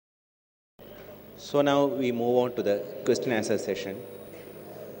So now we move on to the question answer session.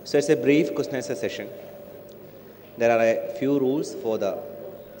 So it's a brief question answer session. There are a few rules for the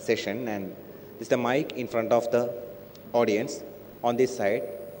session, and this is the mic in front of the audience on this side.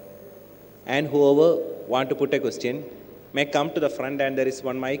 And whoever want to put a question may come to the front, and there is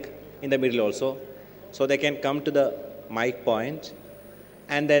one mic in the middle also. So they can come to the mic point,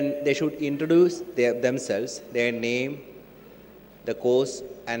 and then they should introduce themselves, their name, the course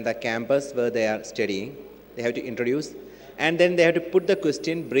and the campus where they are studying. They have to introduce, and then they have to put the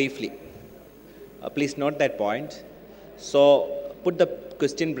question briefly. Please note that point. So put the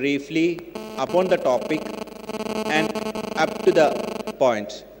question briefly upon the topic and up to the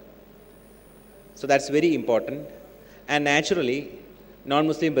point. So that's very important. And naturally,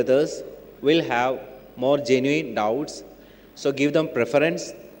 non-Muslim brothers will have more genuine doubts. So give them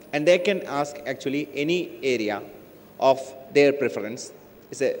preference, and they can ask actually any area of their preference.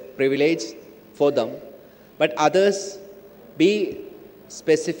 It's a privilege for them. But others, be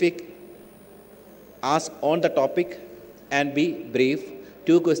specific, ask on the topic and be brief.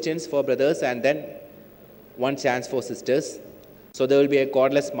 2 questions for brothers and then 1 chance for sisters. So there will be a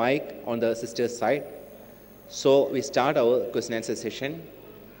cordless mic on the sisters' side. So we start our question answer session.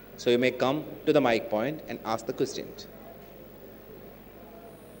 So you may come to the mic point and ask the question.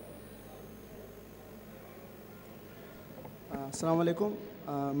 Assalamu alaikum.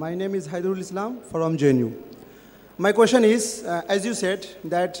 My name is Haidrul Islam from JNU. My question is, as you said,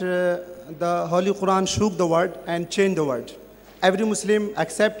 that the Holy Quran shook the world and changed the world. Every Muslim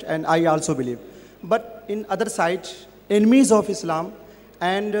accept, and I also believe. But in other side, enemies of Islam,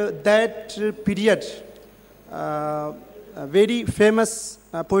 and that period, a very famous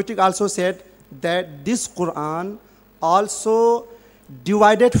poetic also said that this Quran also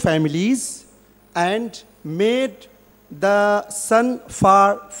divided families and made the son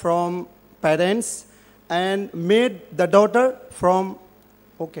far from parents and made the daughter from,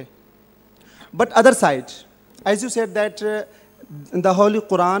 okay. But other side, as you said that the Holy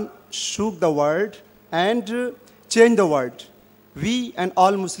Quran shook the world and changed the world. We and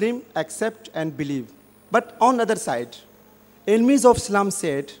all Muslims accept and believe. But on other side, enemies of Islam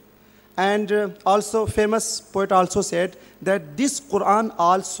said, and also famous poet also said, that this Quran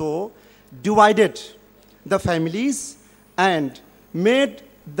also divided the families and made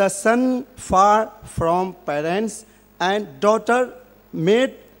the son far from parents and daughter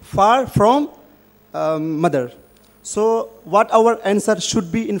made far from mother. So what our answer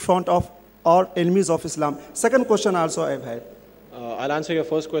should be in front of our enemies of Islam? Second question also I've had. I'll answer your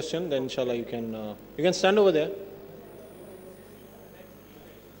first question, then inshallah you can stand over there.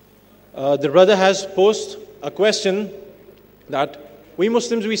 The brother has posed a question that we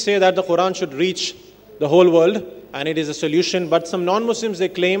Muslims, we say that the Quran should reach the whole world and it is a solution, but some non-Muslims, they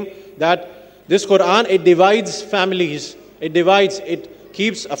claim that this Quran, it divides families, it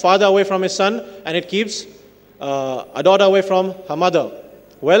keeps a father away from his son and it keeps a daughter away from her mother.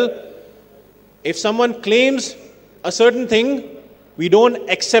 Well, if someone claims a certain thing, we don't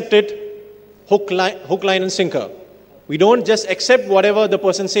accept it hook, line and sinker. We don't just accept whatever the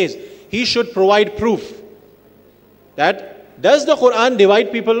person says. He should provide proof that does the Quran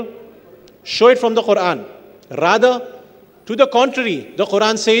divide people? Show it from the Quran. Rather, to the contrary, the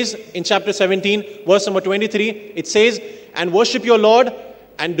Quran says in chapter 17, verse number 23, it says, and worship your Lord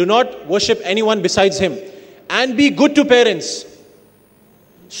and do not worship anyone besides him. And be good to parents.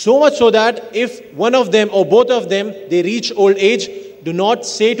 So much so that if one of them or both of them, they reach old age, do not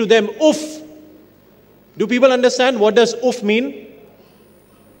say to them, oof. Do people understand what does oof mean?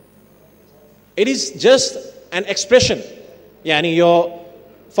 It is just an expression. Yani your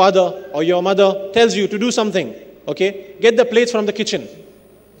father or your mother tells you to do something. Okay, get the plates from the kitchen.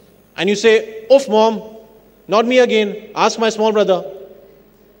 And you say, oof mom, not me again, ask my small brother.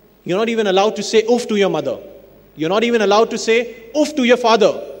 You're not even allowed to say oof to your mother. You're not even allowed to say oof to your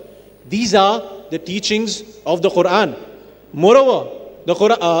father. These are the teachings of the Quran. Moreover, the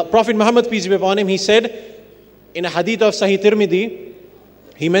Prophet Muhammad, peace be upon him, he said in a hadith of Sahih Tirmidhi,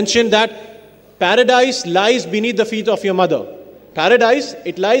 he mentioned that paradise lies beneath the feet of your mother. Paradise,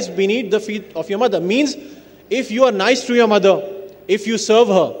 it lies beneath the feet of your mother. Means, if you are nice to your mother, if you serve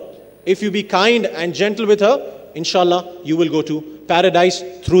her, if you be kind and gentle with her, inshallah, you will go to paradise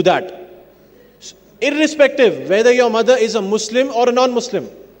through that. Irrespective whether your mother is a Muslim or a non-Muslim.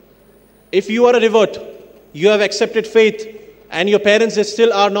 If you are a revert, you have accepted faith, and your parents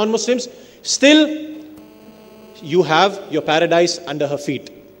still are non-Muslims, still you have your paradise under her feet.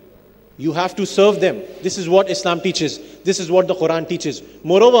 You have to serve them. This is what Islam teaches. This is what the Quran teaches.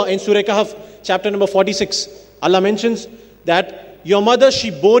 Moreover, in Surah Kahf, chapter number 46, Allah mentions that your mother,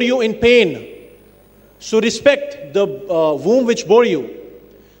 she bore you in pain. So respect the womb which bore you.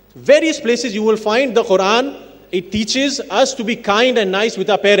 Various places you will find the Quran, it teaches us to be kind and nice with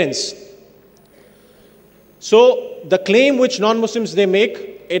our parents. So the claim which non-Muslims they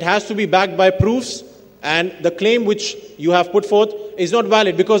make, it has to be backed by proofs, and the claim which you have put forth is not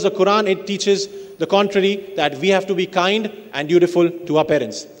valid, because the Quran, it teaches the contrary, that we have to be kind and dutiful to our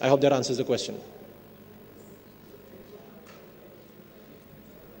parents. I hope that answers the question.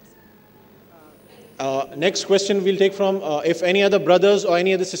 Next question we'll take from, if any other brothers or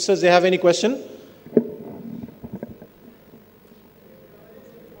any other sisters, they have any question.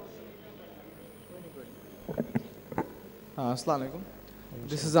 Assalamu alaikum.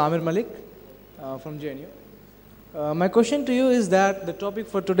 This is Amir Malik from JNU. My question to you is that the topic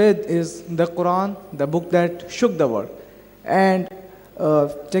for today is the Quran, the book that shook the world. And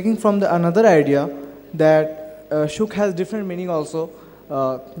taking from another idea that shook has different meaning also.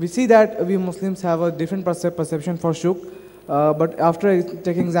 We see that we Muslims have a different perception for shook. But after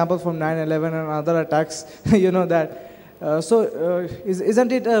taking examples from 9/11 and other attacks, you know that.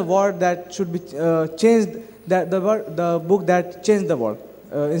 Isn't it a word that should be changed? That the book that changed the world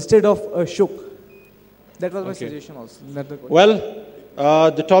instead of shook. That was my suggestion also. Well,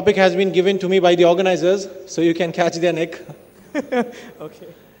 the topic has been given to me by the organizers, so you can catch their neck. Okay.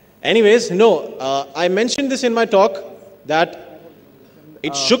 Anyways, no, I mentioned this in my talk that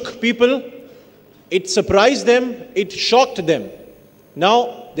it shook people, it surprised them, it shocked them.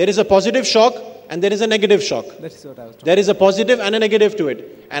 Now, there is a positive shock and there is a negative shock. That's what I was talking. There is a positive and a negative to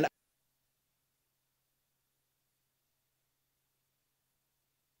it. And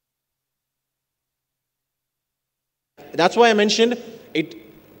that's why I mentioned it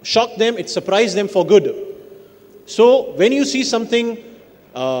shocked them, it surprised them for good. So when you see something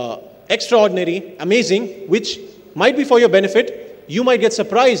extraordinary, amazing, which might be for your benefit, you might get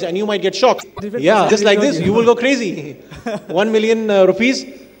surprised and you might get shocked. Yeah, just like this, you will go crazy. 1 million rupees.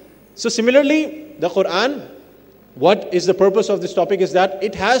 So similarly, the Quran, what is the purpose of this topic is that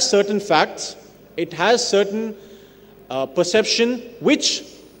it has certain facts, it has certain perception which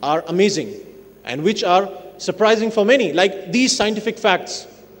are amazing and which are surprising for many, like these scientific facts.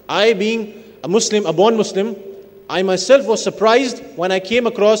 I, being a Muslim, a born Muslim, I myself was surprised when I came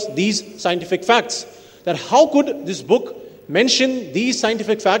across these scientific facts. That how could this book mention these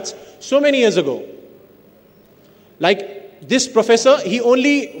scientific facts so many years ago? Like this professor, he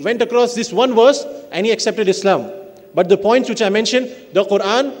only went across this one verse and he accepted Islam. But the points which I mentioned, the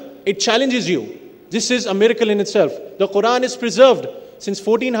Quran, it challenges you. This is a miracle in itself. The Quran is preserved since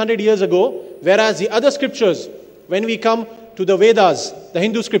 1400 years ago, whereas the other scriptures, when we come to the Vedas, the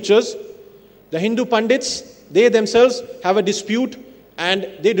Hindu scriptures, the Hindu Pandits, they themselves have a dispute and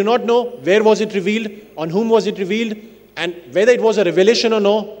they do not know where was it revealed, on whom was it revealed, and whether it was a revelation or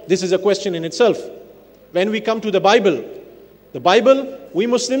no. This is a question in itself. When we come to the Bible, we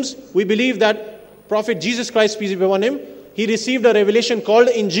Muslims, we believe that Prophet Jesus Christ, peace be upon him, he received a revelation called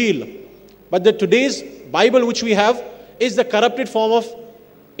Injil. But the today's Bible which we have is the corrupted form of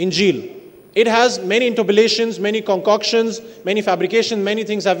Injil. It has many interpolations, many concoctions, many fabrications, many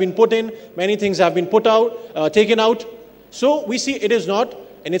things have been put in, many things have been put out, taken out. So we see it is not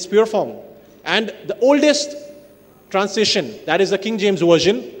in its pure form. And the oldest translation, that is the King James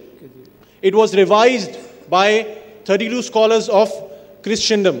Version, it was revised by 32 scholars of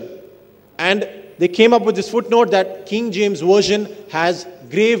Christendom. And they came up with this footnote that King James Version has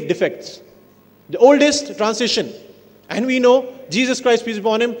grave defects. The oldest translation. And we know Jesus Christ, peace be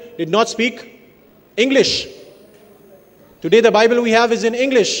upon him, did not speak English. Today the Bible we have is in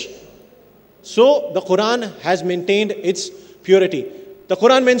English. So the Quran has maintained its purity. The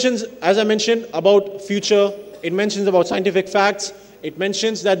Quran mentions, as I mentioned, about future. It mentions about scientific facts. It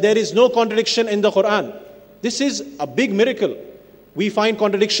mentions that there is no contradiction in the Quran. This is a big miracle. We find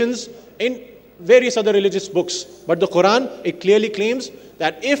contradictions in various other religious books. But the Quran, it clearly claims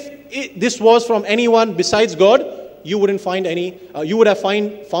that if this was from anyone besides God, you wouldn't find any, you would have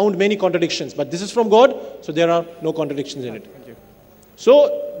found many contradictions. But this is from God, so there are no contradictions in it. Thank you.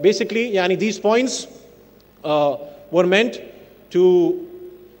 So basically, these points were meant to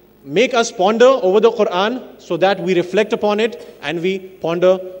make us ponder over the Quran so that we reflect upon it and we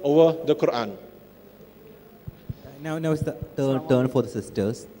ponder over the Quran. Now it's the turn for the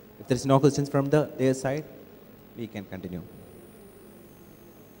sisters. If there is no questions from their side, we can continue.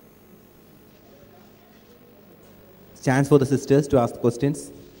 Chance for the sisters to ask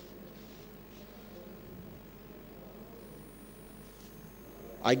questions.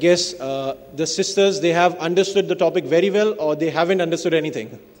 I guess the sisters, they have understood the topic very well, or they haven't understood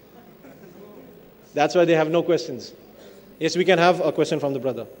anything. That's why they have no questions. Yes, we can have a question from the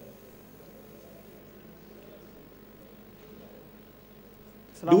brother.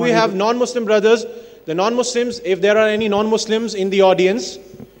 Do we have non-Muslim brothers? The non-Muslims, if there are any non-Muslims in the audience,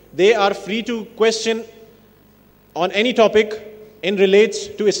 they are free to question on any topic in relates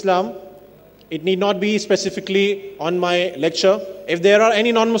to Islam. It need not be specifically on my lecture. If there are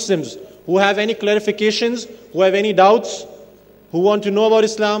any non-Muslims who have any clarifications, who have any doubts, who want to know about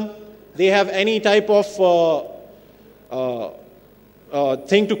Islam, they have any type of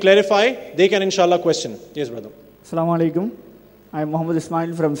thing to clarify, they can inshallah question. Yes, brother. Assalamu alaikum. I am Mohamed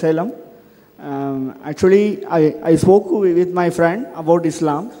Ismail from Salem. Actually, I spoke with my friend about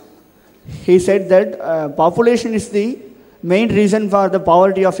Islam. He said that population is the main reason for the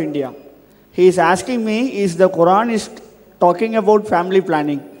poverty of India. He is asking me, is the Quran is talking about family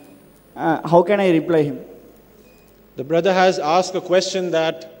planning? How can I reply him? The brother has asked a question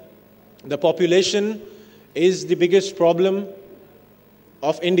that the population is the biggest problem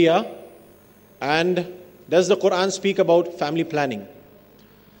of India, and does the Quran speak about family planning?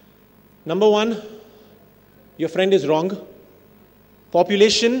 Number one, your friend is wrong.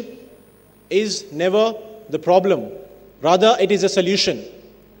 Population is never the problem. Rather, it is a solution.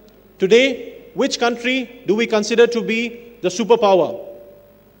 Today, which country do we consider to be the superpower?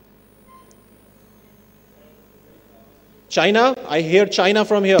 China. I hear China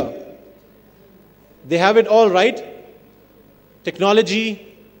from here. They have it all right.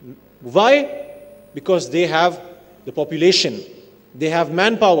 Technology. Why? Because they have the population. They have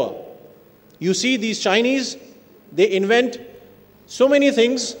manpower. You see these Chinese, they invent so many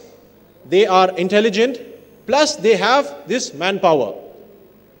things. They are intelligent. Plus they have this manpower.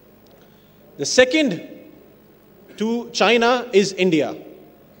 The second to China is India.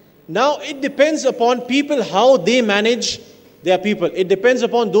 Now it depends upon people how they manage their people. It depends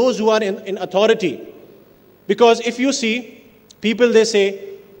upon those who are in authority. Because if you see, people they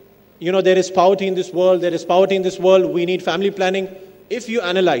say, you know, there is poverty in this world, there is poverty in this world, we need family planning. If you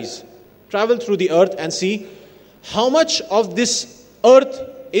analyze, travel through the earth and see how much of this earth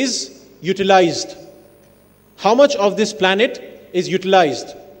is utilized. How much of this planet is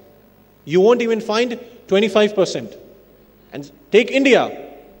utilized. You won't even find 25%. And take India.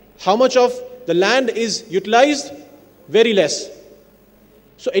 How much of the land is utilized? Very less.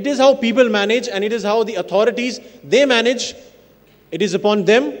 So it is how people manage, and it is how the authorities, they manage. It is upon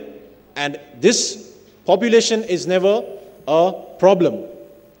them, and this population is never a problem.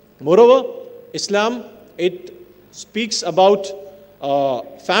 Moreover, Islam, it speaks about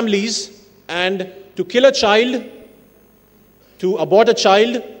families, and to kill a child, to abort a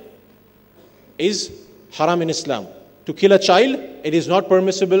child is haram in Islam. To kill a child, it is not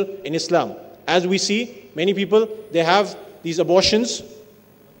permissible in Islam. As we see, many people, they have these abortions.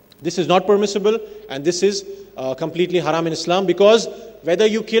 This is not permissible, and this is completely haram in Islam, because whether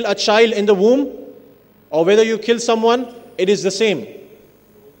you kill a child in the womb or whether you kill someone, it is the same.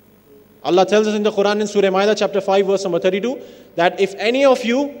 Allah tells us in the Quran in Surah Ma'idah chapter 5 verse number 32 that if any of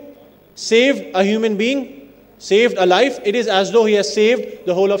you saved a human being, saved a life, it is as though he has saved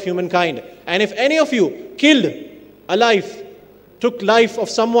the whole of humankind. And if any of you killed a life, took life of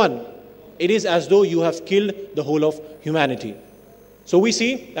someone, it is as though you have killed the whole of humanity. So we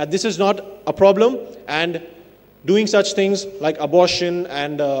see that this is not a problem, and doing such things like abortion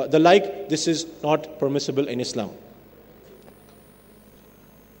and the like, this is not permissible in Islam.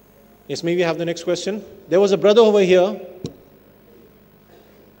 Yes, maybe we have the next question. There was a brother over here.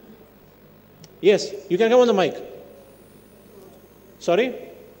 Yes, you can come on the mic. Sorry?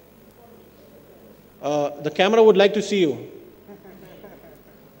 The camera would like to see you.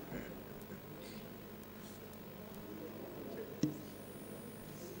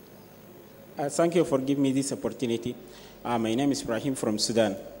 Thank you for giving me this opportunity. My name is Ibrahim from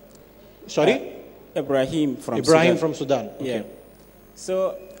Sudan. Sorry? Ibrahim from Sudan. Ibrahim from Sudan. Okay. Yeah.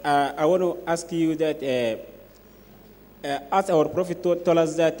 So I want to ask you that as our Prophet told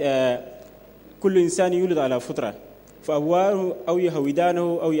us that كل إنسان يولد على فطرة فأبواه أو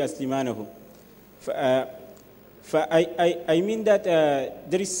يهودانه أو يسلمانه. I mean that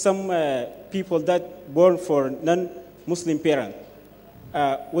there is some people that born for non-Muslim parents.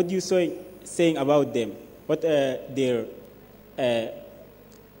 What do you saying about them? What their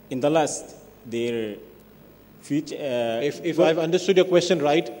in the last their future? If I've understood your question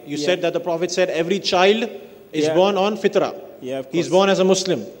right, you said that the Prophet said every child is born on fitrah. Yeah, of course. He's born as a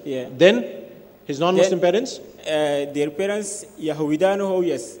Muslim. Yeah. Then his non-Muslim parents? Their parents Yahudanahu or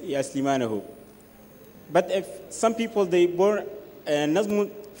Yaslimanahu. But if some people they born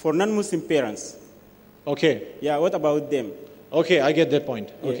for non-Muslim parents. Okay. Yeah. What about them? Okay, I get that point.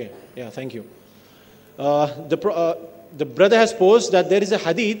 Okay, yeah, thank you. The brother has posed that there is a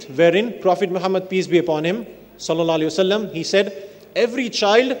hadith wherein Prophet Muhammad, peace be upon him, sallallahu alaihi wasallam, he said every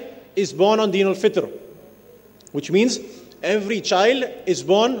child is born on Deen al-Fitr, which means every child is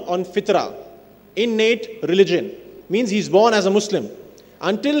born on Fitra, innate religion. Means he's born as a Muslim.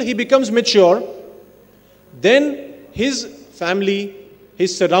 Until he becomes mature, then his family,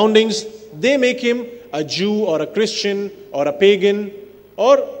 his surroundings, they make him a Jew or a Christian or a pagan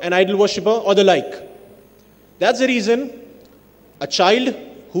or an idol worshipper or the like. That's the reason a child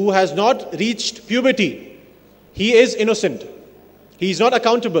who has not reached puberty, he is innocent. He is not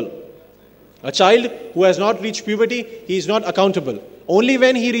accountable. A child who has not reached puberty, he is not accountable. Only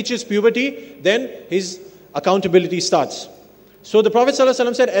when he reaches puberty, then his accountability starts. So the Prophet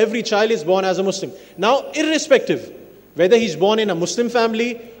ﷺ said every child is born as a Muslim. Now, irrespective whether he's born in a Muslim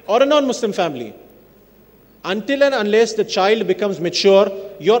family or a non-Muslim family, until and unless the child becomes mature,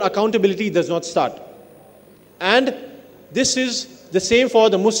 your accountability does not start. And this is the same for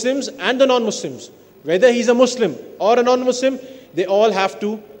the Muslims and the non-Muslims. Whether he's a Muslim or a non-Muslim, they all have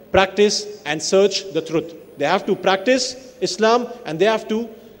to practice and search the truth. They have to practice Islam and they have to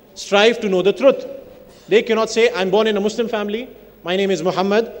strive to know the truth. They cannot say, I'm born in a Muslim family, my name is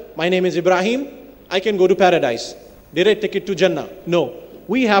Mohamed, my name is Ibrahim, I can go to paradise. Direct ticket to Jannah. No,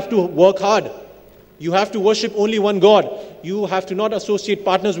 we have to work hard. You have to worship only one God. You have to not associate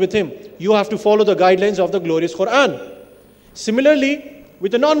partners with Him. You have to follow the guidelines of the glorious Quran. Similarly,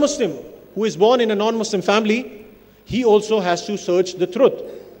 with a non-Muslim who is born in a non-Muslim family, he also has to search the truth.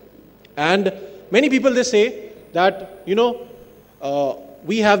 And many people, they say that,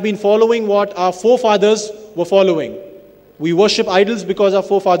 we have been following what our forefathers were following. We worship idols because our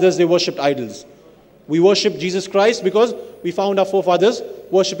forefathers, they worshipped idols. We worship Jesus Christ because we found our forefathers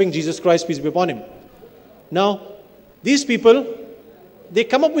worshipping Jesus Christ, peace be upon Him. Now, these people, they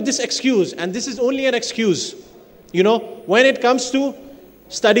come up with this excuse, and this is only an excuse. When it comes to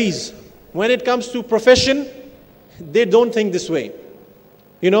studies, when it comes to profession, they don't think this way.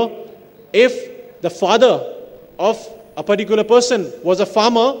 If the father of a particular person was a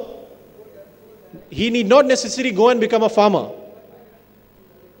farmer, he need not necessarily go and become a farmer.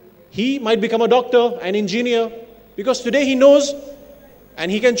 He might become a doctor, an engineer, because today he knows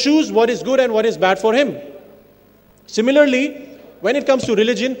and he can choose what is good and what is bad for him. Similarly, when it comes to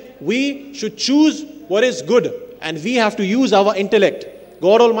religion, we should choose what is good and we have to use our intellect.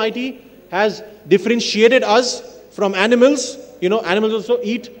 God Almighty has differentiated us from animals. Animals also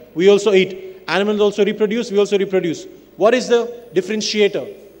eat, we also eat. Animals also reproduce, we also reproduce. What is the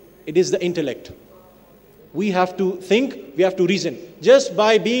differentiator? It is the intellect. We have to think, we have to reason. Just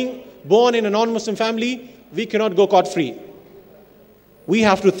by being born in a non-Muslim family, we cannot go scot-free. We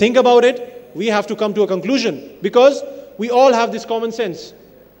have to think about it, we have to come to a conclusion, because we all have this common sense.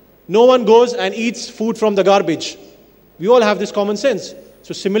 No one goes and eats food from the garbage. We all have this common sense.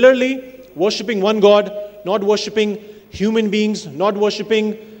 So similarly, worshipping one God, not worshipping human beings, not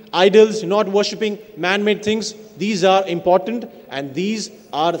worshipping idols, not worshipping man-made things, these are important, and these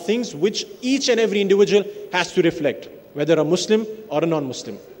are things which each and every individual has to reflect, whether a Muslim or a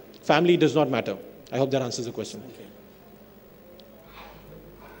non-Muslim. Family does not matter. I hope that answers the question.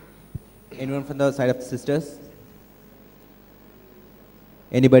 Anyone from the side of the sisters?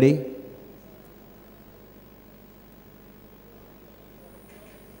 Anybody?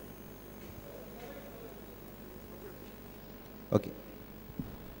 Okay.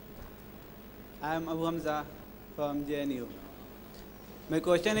 I am Abu Hamza from JNU. My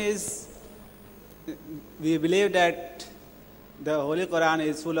question is, we believe that the Holy Quran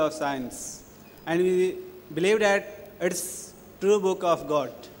is full of science, and we believe that it's true book of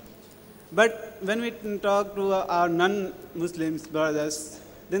God. But when we talk to our non-Muslims brothers,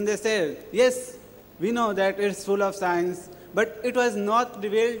 then they say, yes, we know that it's full of science, but it was not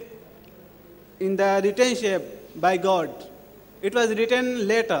revealed in the written shape by God. It was written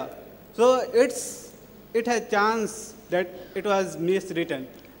later. So it has chance that it was miswritten,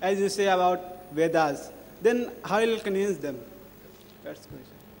 as you say about Vedas. Then how will you convince them? That's the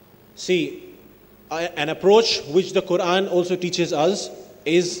question. See, an approach which the Quran also teaches us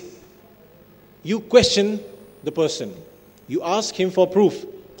is you question the person. You ask him for proof.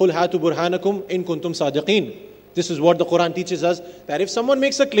 قُلْ هَاتُوا بُرْهَانَكُمْ إِن كُنْتُمْ صَادِقِينَ. This is what the Quran teaches us, that if someone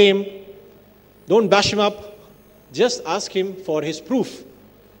makes a claim, don't bash him up. Just ask him for his proof.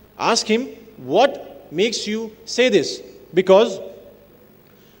 Ask him, what makes you say this? Because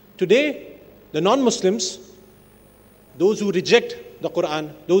today, the non-Muslims, those who reject the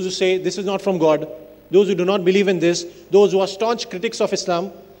Quran, those who say this is not from God, those who do not believe in this, those who are staunch critics of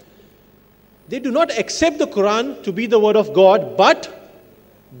Islam, they do not accept the Quran to be the word of God, but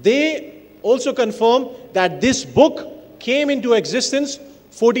they also confirm that this book came into existence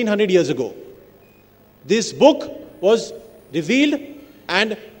 1400 years ago. This book was revealed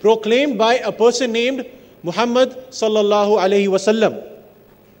and proclaimed by a person named Muhammad sallallahu alaihi wasallam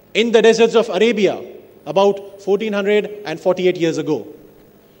in the deserts of Arabia about 1448 years ago.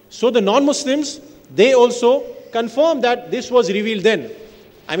 So the non-Muslims, they also confirm that this was revealed then.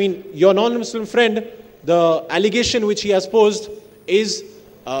 I mean, your non-Muslim friend, the allegation which he has posed is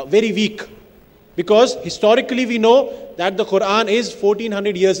very weak, because historically we know that the Quran is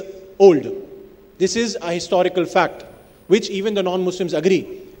 1400 years old. This is a historical fact which even the non-Muslims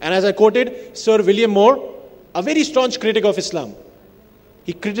agree. And as I quoted Sir William Moore, a very staunch critic of Islam,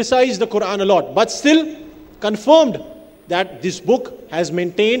 he criticized the Quran a lot, but still confirmed that this book has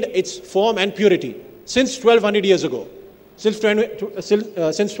maintained its form and purity since 1200 years ago. Since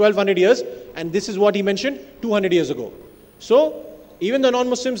 1200 years, and this is what he mentioned 200 years ago. So even the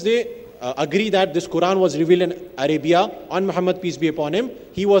non-Muslims, they agree that this Quran was revealed in Arabia on Muhammad, peace be upon him.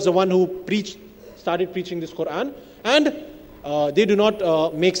 He was the one who started preaching this Quran, and they do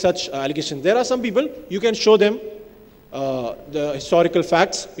not make such allegations. There are some people, you can show them the historical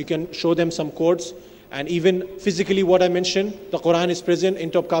facts, you can show them some quotes, and even physically what I mentioned, the Quran is present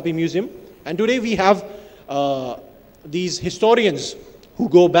in Topkapi Museum. And today we have these historians who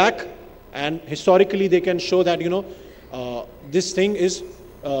go back, and historically they can show that, this thing is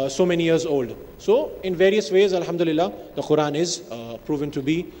so many years old. So in various ways, alhamdulillah, the Quran is proven to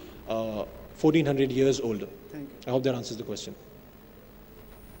be 1400 years old. Thank you. I hope that answers the question.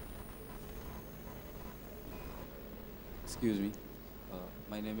 Excuse me.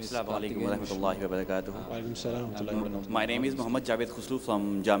 My name is Assalamu alaikum wa rahmatullahi wa barakatuh. My name is Mohamed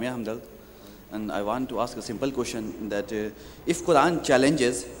from Jamia Hamdal, and I want to ask a simple question that if Quran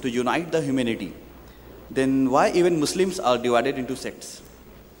challenges to unite the humanity, then why even Muslims are divided into sects?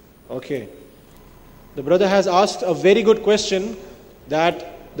 Okay. The brother has asked a very good question,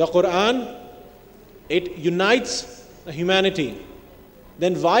 that the Quran, it unites the humanity.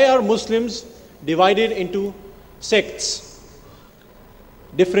 Then why are Muslims divided into sects?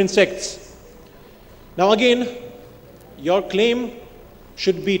 Different sects. Now again, your claim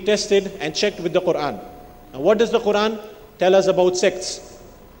should be tested and checked with the Quran. Now what does the Quran tell us about sects?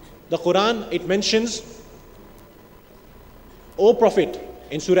 The Quran, it mentions, O Prophet,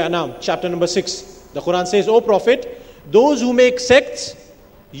 in Surah Anam, chapter number 6, the Quran says, O Prophet, those who make sects,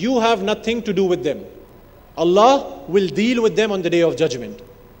 you have nothing to do with them. Allah will deal with them on the day of judgment.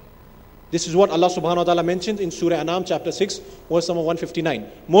 This is what Allah subhanahu wa ta'ala mentioned in Surah Anam chapter 6, verse number 159.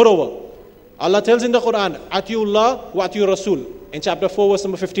 Moreover, Allah tells in the Quran, Atiullah wa Atiur Rasul, in chapter 4, verse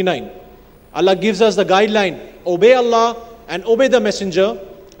number 59. Allah gives us the guideline, obey Allah and obey the messenger,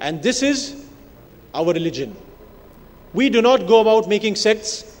 and this is our religion. We do not go about making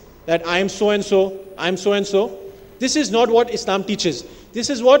sects that I am so and so, I am so and so. This is not what Islam teaches. This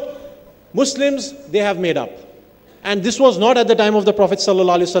is what Muslims, they have made up. And this was not at the time of the Prophet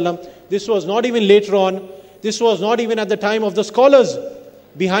ﷺ. This was not even later on. This was not even at the time of the scholars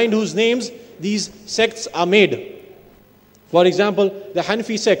behind whose names these sects are made. For example, the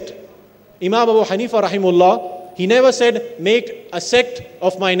Hanafi sect. Imam Abu Hanifa rahimullah, he never said, make a sect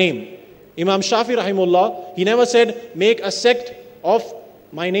of my name. Imam Shafi rahimullah, he never said, make a sect of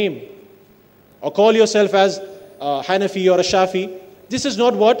my name, or call yourself as Hanafi or a Shafi. This is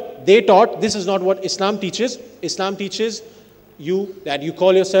not what they taught. This is not what Islam teaches. Islam teaches you that you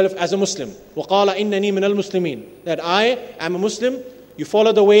call yourself as a Muslim. وَقَالَ إِنَّنِي مِنَ الْمُسْلِمِينَ, that I am a Muslim. You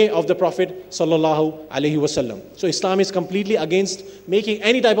follow the way of the Prophet sallallahu alaihi wasallam. So Islam is completely against making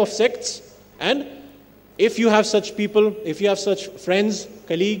any type of sects. And if you have such people, if you have such friends,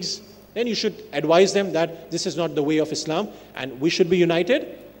 colleagues, then you should advise them that this is not the way of Islam, and we should be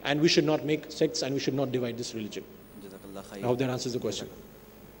united, and we should not make sects, and we should not divide this religion. I hope that answers the question.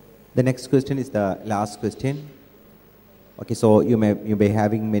 The next question is the last question. Okay, so you may be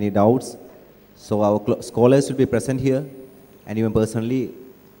having many doubts. So our scholars will be present here, and you may personally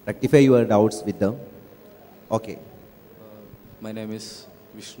rectify your doubts with them. Okay. My name is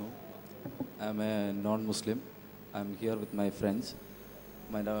Vishnu. I'm a non-Muslim. I'm here with my friends.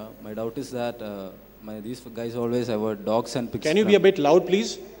 My doubt is that these guys always have dogs and pigs. Can you be a bit loud,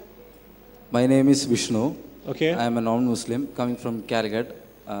 please? My name is Vishnu. Okay. I am a non-Muslim coming from Calicut.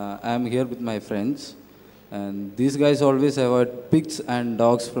 I am here with my friends. And these guys always avoid pigs and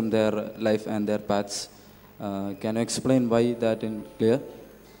dogs from their life and their paths. Can you explain why that in clear?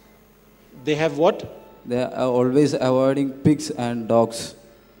 They have what? They are always avoiding pigs and dogs.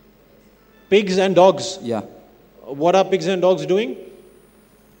 Pigs and dogs? Yeah. What are pigs and dogs doing?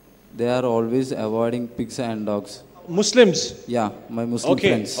 They are always avoiding pigs and dogs. Muslims? Yeah, my Muslim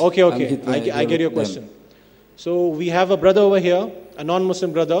friends. Okay. I get your question. So we have a brother over here, a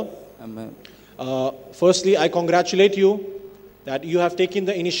non-Muslim brother. Firstly, I congratulate you that you have taken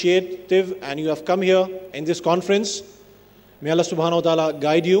the initiative and you have come here in this conference. May Allah subhanahu wa ta'ala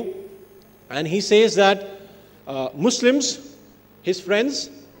guide you. And he says that Muslims, his friends,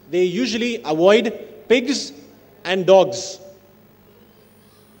 they usually avoid pigs and dogs.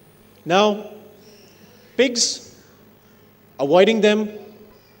 Now, pigs, avoiding them,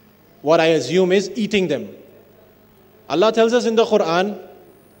 what I assume is eating them. Allah tells us in the Quran,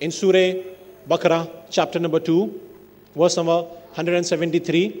 in Surah Baqarah, chapter number 2, verse number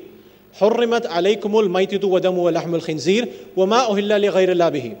 173, حُرِّمَتْ عَلَيْكُمُ الْمَيْتِةُ وَدَمُ وَلَحْمُ الْخِنْزِيرِ وَمَا أُهِلَّ لِغَيْرِ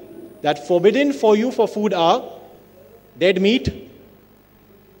اللَّهِ بِهِ. That forbidden for you for food are dead meat,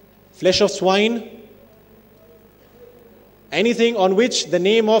 flesh of swine, anything on which the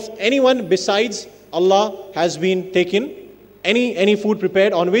name of anyone besides Allah has been taken, any food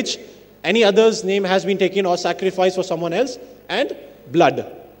prepared on which any other's name has been taken or sacrificed for someone else, and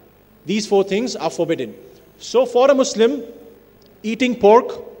blood. These 4 things are forbidden. So for a Muslim, eating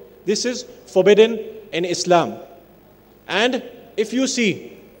pork, this is forbidden in Islam. And if you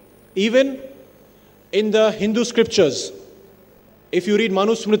see, even in the Hindu scriptures, if you read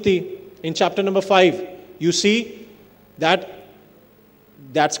Manusmriti in chapter number 5, you see that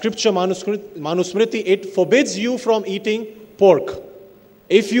scripture, Manusmriti, it forbids you from eating pork.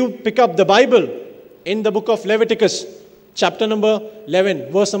 If you pick up the Bible in the book of Leviticus, chapter number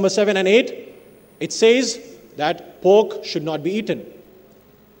 11, verse number 7 and 8, it says that pork should not be eaten.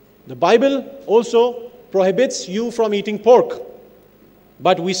 The Bible also prohibits you from eating pork.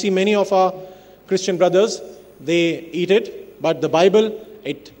 But we see many of our Christian brothers, they eat it, but the Bible,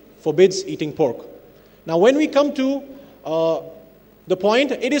 it forbids eating pork. Now when we come to the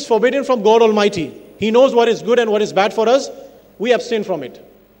point, it is forbidden from God Almighty. He knows what is good and what is bad for us. We abstain from it.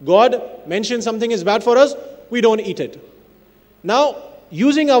 God mentions something is bad for us, we don't eat it. Now,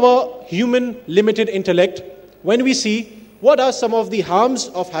 using our human limited intellect, when we see what are some of the harms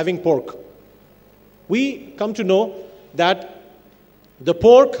of having pork, we come to know that the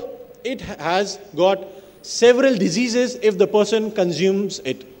pork, it has got several diseases if the person consumes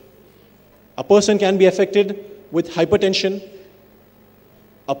it. A person can be affected with hypertension.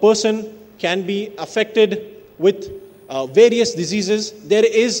 A person can be affected with various diseases. There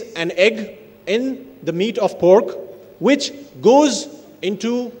is an egg in the meat of pork which goes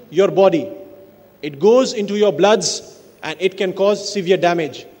into your body. It goes into your bloods and it can cause severe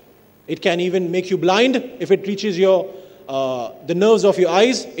damage. It can even make you blind if it reaches the nerves of your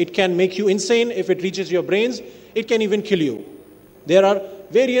eyes. It can make you insane if it reaches your brains. It can even kill you. There are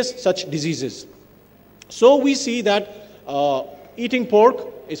various such diseases. So we see that eating pork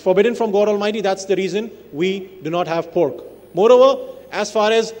is forbidden from God Almighty. That's the reason we do not have pork. Moreover, as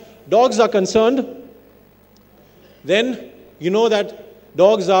far as dogs are concerned, then you know that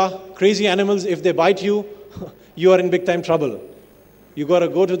dogs are crazy animals. If they bite you, you are in big time trouble. You got to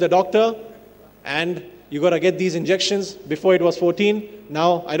go to the doctor and you got to get these injections. Before it was 14.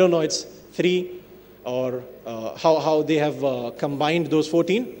 Now, I don't know, it's 3 or how they have combined those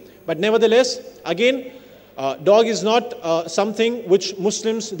 14. But nevertheless, again, dog is not something which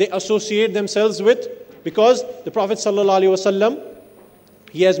Muslims, they associate themselves with, because the Prophet ﷺ,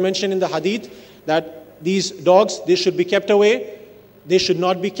 he has mentioned in the hadith that these dogs, they should be kept away. They should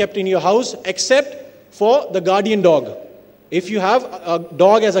not be kept in your house except for the guardian dog. If you have a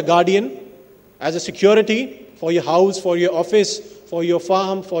dog as a guardian, as a security for your house, for your office, for your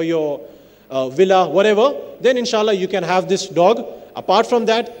farm, for your villa, whatever, then inshallah you can have this dog. Apart from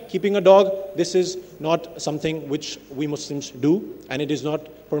that, keeping a dog, this is not something which we Muslims do, and it is not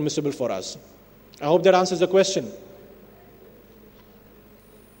permissible for us. I hope that answers the question.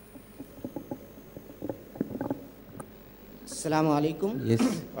 Assalamu alaikum. Yes.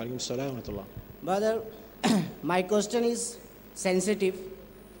 Alaikum salam wa rahmatullah. Brother, my question is sensitive.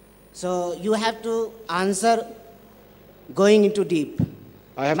 So you have to answer going into deep.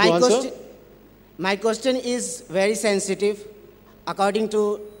 I have to answer? My question is very sensitive. According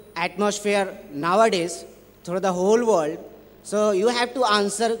to atmosphere nowadays through the whole world, so you have to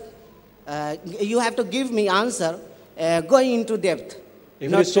answer, you have to give me answer going into depth.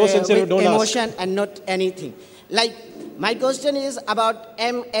 If it is so sensitive, don't emotion ask. And not anything. Like, my question is about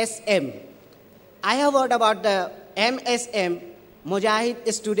MSM. I have heard about the MSM,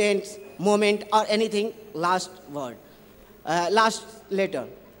 Mujahid Students Movement or anything, last letter.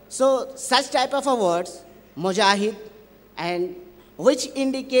 So such type of a words, Mujahid, and which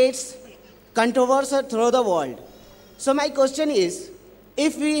indicates controversy through the world. So my question is,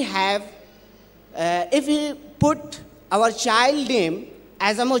 if we put our child name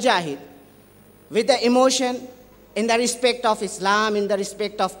as a Mujahid with the emotion in the respect of Islam, in the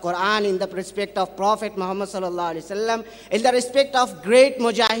respect of Quran, in the respect of Prophet Muhammad sallallahu alaihi wasallam, in the respect of great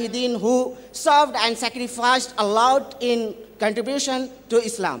mujahideen who served and sacrificed a lot in contribution to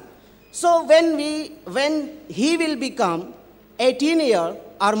Islam. So when he will become 18 year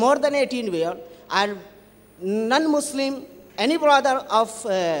or more than 18 year, or non-Muslim, any brother of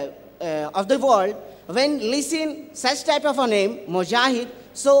the world, when listen such type of a name, Mujahid,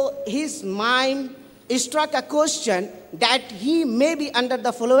 so his mind struck a question that he may be under the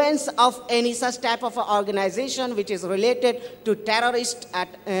influence of any such type of organization which is related to terrorist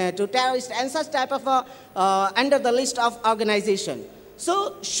and such type of under the list of organization.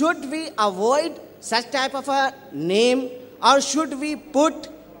 So should we avoid such type of a name, or should we put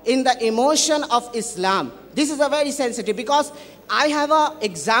in the emotion of Islam? This is a very sensitive, because I have an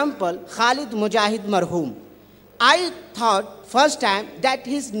example, Khalid Mujahid Marhum. I thought first time that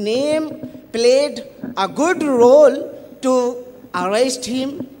his name played a good role to arrest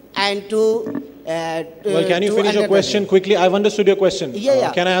him and to... well, can you finish your question quickly? I've understood your question.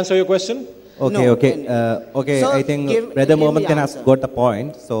 Yeah. Can I answer your question? Okay, No, okay. Okay, so I think Brother Mohamed can have got a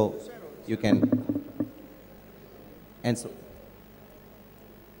point, so you can answer.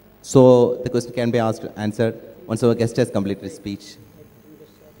 So the question can be answered once our guest has completed his speech.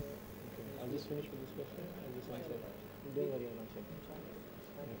 I'll just finish with this question. I'll just answer that. Don't worry, I'll answer.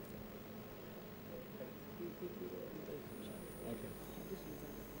 Okay.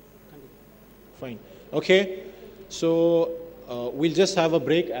 Fine. Okay. So we'll just have a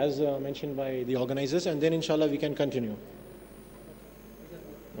break as mentioned by the organizers, and then inshallah we can continue.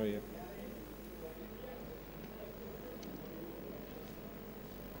 Oh, yeah.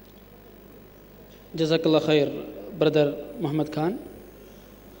 Jazakallah khair, Brother Muhammad Khan.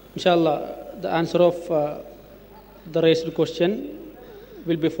 Inshallah, the answer of the raised question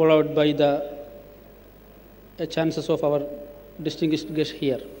will be followed by the chances of our distinguished guest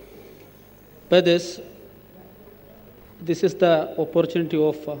here. By this is the opportunity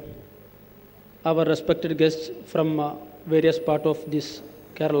of our respected guests from various parts of this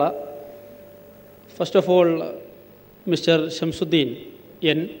Kerala. First of all, Mr. Shamsuddin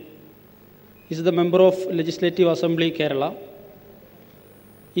N. is the member of Legislative Assembly Kerala.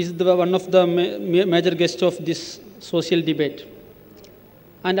 He is one of the major guests of this social debate.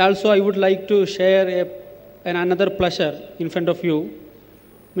 And also I would like to share another pleasure in front of you.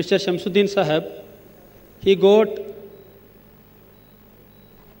 Mr. Shamsuddin Sahab, he got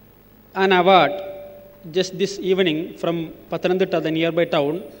an award just this evening from Pathanamthitta, the nearby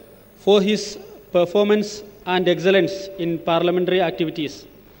town, for his performance and excellence in parliamentary activities.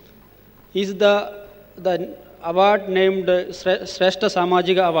 He is the award named Shrestha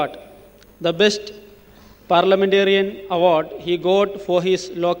Samajika Award, the best parliamentarian award he got for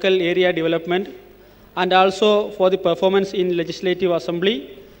his local area development, and also for the performance in Legislative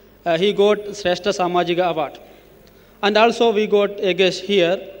Assembly. He got Shrestha Samajika Award. And also we got a guest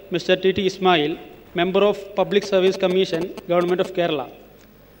here, Mr. T.T. Ismail, member of Public Service Commission, Government of Kerala.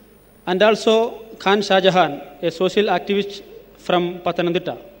 And also Khan Shah Jahan, a social activist from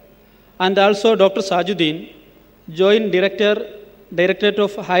Pathanamthitta. And also Dr. Sajuddin, Joint Directorate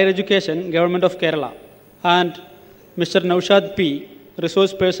of Higher Education, Government of Kerala. And Mr. Naushad P.,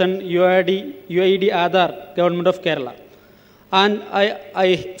 Resource Person, UAD Aadhar, Government of Kerala. And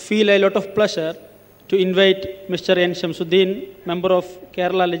I feel a lot of pleasure to invite Mr. N. Shamsuddin, member of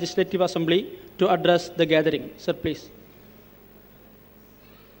Kerala Legislative Assembly, to address the gathering. Sir, please.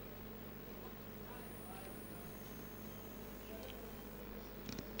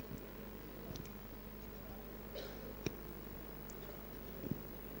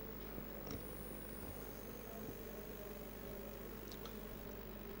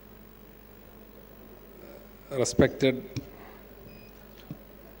 Respected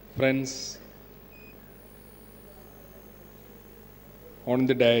friends on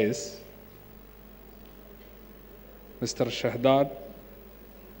the dais, Mr. Shahdad,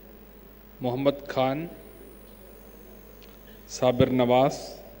 Mohamed Khan, Sabir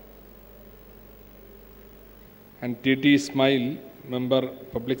Nawaz, and T.T. Ismail, Member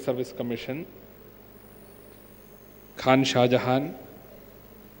Public Service Commission, Khan Shah Jahan,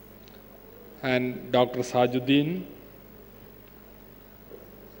 and Dr. Sajuddin,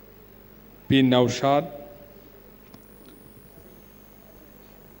 P. Naushad,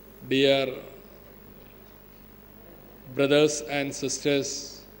 dear brothers and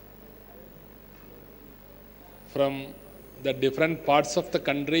sisters from the different parts of the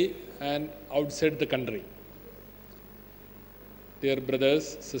country and outside the country. Dear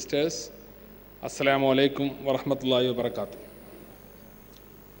brothers, sisters, Assalamu alaikum wa rahmatullahi wa barakatuh.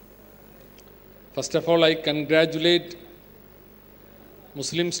 First of all, I congratulate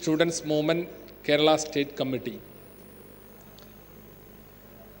Muslim Students Movement Kerala State Committee.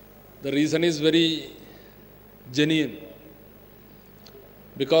 The reason is very genuine,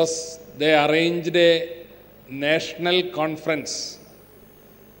 because they arranged a national conference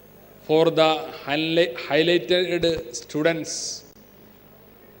for the highlighted students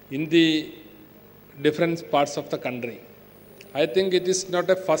in the different parts of the country. I think it is not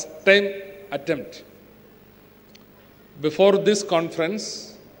a first time attempt. Before this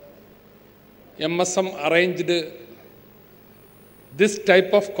conference, MSM arranged this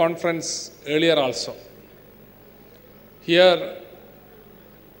type of conference earlier also. Here,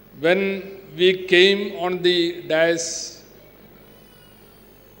 when we came on the dais,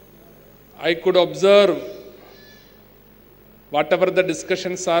 I could observe whatever the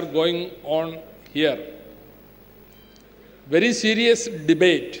discussions are going on here. Very serious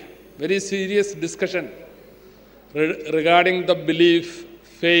debate, very serious discussion regarding the belief,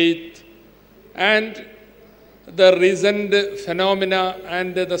 faith, and the recent phenomena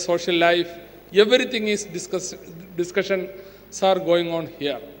and the social life. Everything is discussions are going on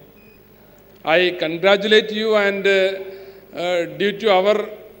here. I congratulate you, and due to our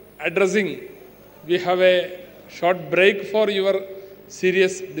addressing, we have a short break for your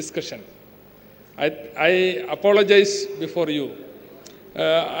serious discussion. I apologize before you.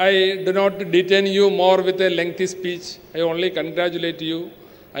 I do not detain you more with a lengthy speech. I only congratulate you.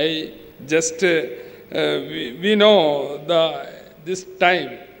 I just, we know this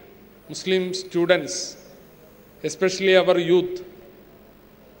time, Muslim students, especially our youth,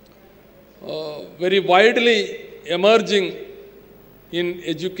 very widely emerging in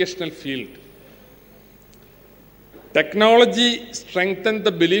educational field. Technology strengthens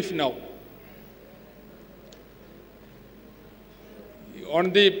the belief now.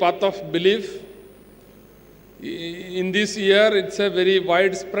 On the path of belief, in this year, it's a very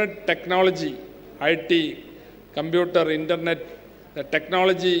widespread technology, IT, computer, internet, the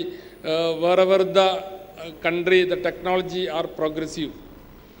technology, wherever the country, the technology are progressive.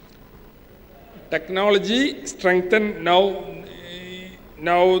 Technology strengthen now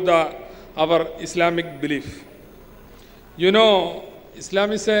our Islamic belief. You know,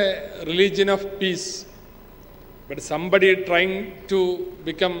 Islam is a religion of peace. But somebody trying to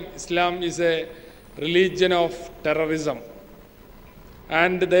become Islam is a religion of terrorism.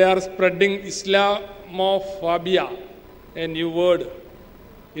 And they are spreading Islamophobia, a new word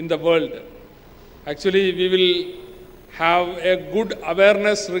in the world. Actually, we will have a good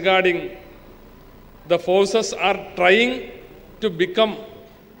awareness regarding the forces are trying to become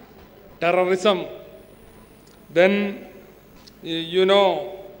terrorism. Then, you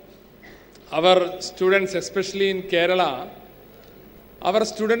know, our students, especially in Kerala, our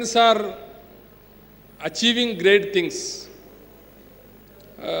students are achieving great things.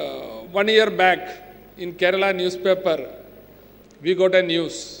 1 year back, in Kerala newspaper, we got a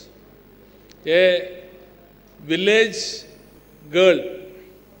news. A village girl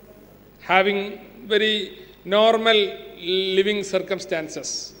having very normal living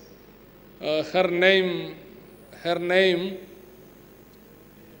circumstances. Her name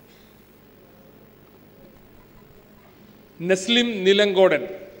Neslim Nilangodan.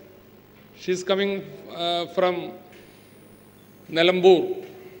 She is coming from Nalambur.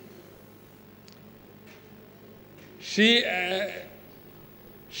 She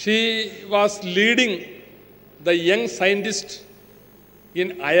was leading the young scientist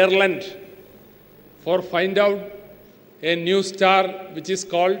in Ireland for find out a new star which is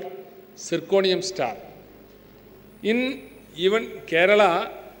called zirconium star. In even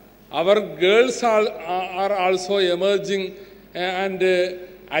Kerala, our girls are also emerging and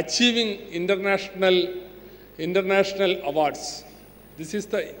achieving international awards. This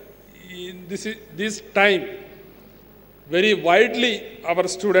time, very widely our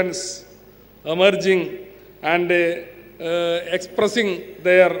students emerging and expressing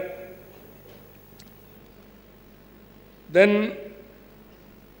their. Then,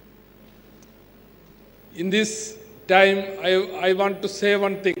 in this time, I want to say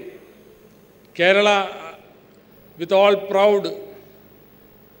one thing. Kerala, with all proud,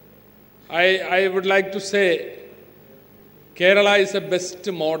 I would like to say, Kerala is the best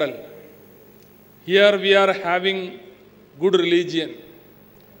model. Here we are having good religion.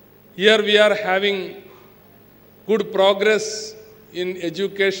 Here we are having good progress in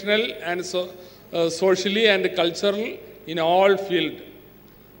educational and socially and cultural in all fields.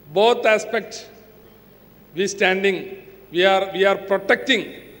 Both aspects we are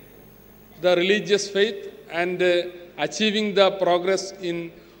protecting the religious faith and achieving the progress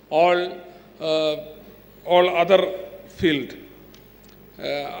in all all other field.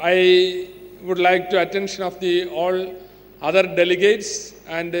 I would like to attention of the all other delegates,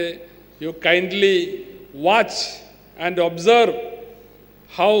 and you kindly watch and observe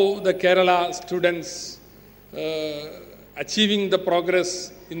how the Kerala students achieving the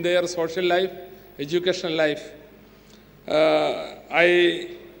progress in their social life, educational life. I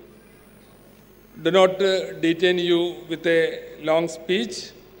do not detain you with a long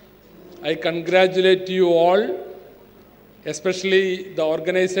speech. I congratulate you all, especially the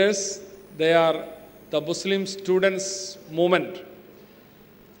organizers. They are the Muslim Students Movement.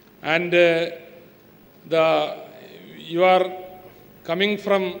 And you are coming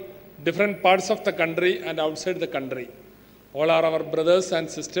from different parts of the country and outside the country. All are our brothers and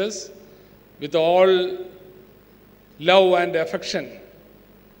sisters with all love and affection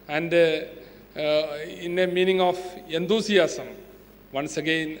and in a meaning of enthusiasm. Once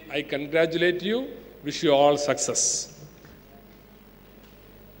again, I congratulate you, wish you all success.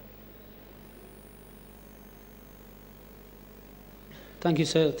 Thank you,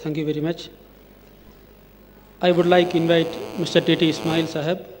 sir. Thank you very much. I would like to invite Mr. T.T. Ismail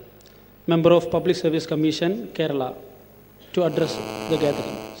Sahab, Member of Public Service Commission, Kerala, to address the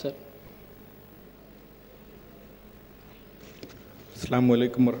gathering. Sir. Assalamu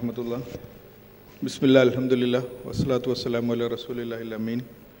alaikum wa rahmatullah. Bismillah, alhamdulillah, wa salatu wa salamu ala rasulillah al-amin,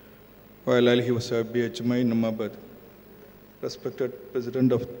 wa ala alihi wa sahbihi ajma'in, amma ba'd. Respected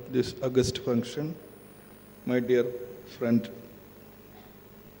President of this august function, my dear friend,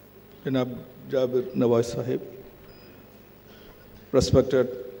 Janab Jabir Nawaz Sahib, respected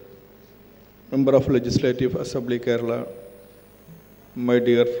Member of Legislative Assembly Kerala, my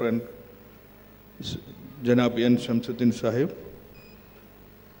dear friend, Janab N. Shamsuddin Sahib,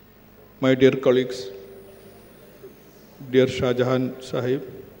 my dear colleagues, dear Shah Jahan Sahib,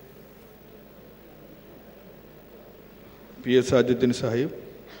 P.S. Sajuddin Sahib,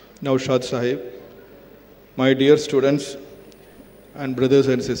 Naushad Sahib, my dear students and brothers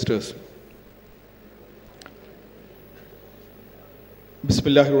and sisters.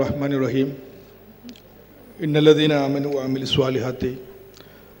 Bismillahir Rahmanir Rahim. Innal ladhina amanu wa amilu salihati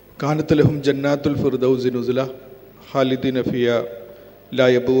kanat lahum jannatul firdausi nuzula khalidina fiha la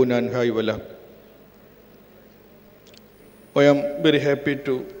yabuna anha wala. I am very happy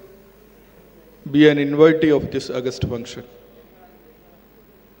to be an invitee of this August function,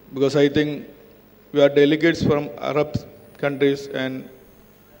 because I think we are delegates from Arab countries and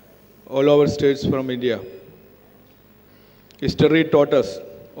all our states from India. History taught us,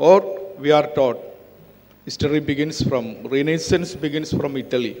 or we are taught, history begins from, Renaissance begins from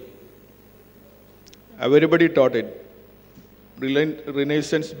Italy. Everybody taught it.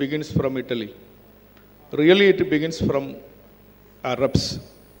 Renaissance begins from Italy. Really, it begins from Arabs.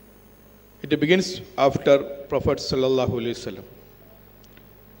 It begins after Prophet Sallallahu Alaihi Wasallam.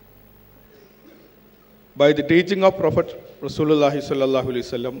 By the teaching of Prophet Rasulullah Sallallahu Alaihi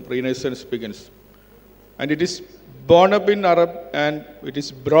Wasallam, Renaissance begins. And it is born up in Arab and it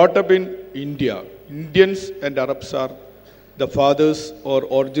is brought up in India. Indians and Arabs are the fathers or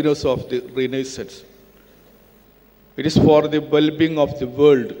originals of the Renaissance. It is for the well-being of the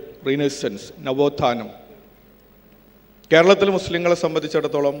world, Renaissance, Navothanam. കേരളത്തിലെ മുസ്ലിങ്ങളെ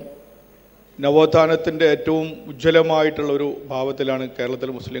സംബന്ധിച്ചിടത്തോളം നവോത്ഥാനത്തിൻ്റെ ഏറ്റവും ഉജ്ജ്വലമായിട്ടുള്ളൊരു ഭാവത്തിലാണ്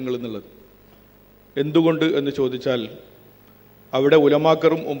കേരളത്തിലെ മുസ്ലിങ്ങൾ എന്നുള്ളത്. എന്തുകൊണ്ട് എന്ന് ചോദിച്ചാൽ അവിടെ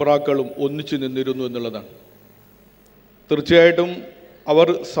ഉലമാക്കളും ഉംറാക്കളും ഒന്നിച്ചു നിന്നിരുന്നു എന്നുള്ളതാണ്. തീർച്ചയായിട്ടും അവർ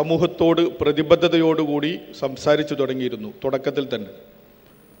സമൂഹത്തോട് പ്രതിബദ്ധതയോടുകൂടി സംസാരിച്ചു തുടങ്ങിയിരുന്നു തുടക്കത്തിൽ തന്നെ.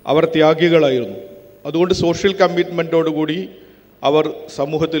 അവർ ത്യാഗികളായിരുന്നു. അതുകൊണ്ട് സോഷ്യൽ കമ്മിറ്റ്മെൻറ്റോടുകൂടി അവർ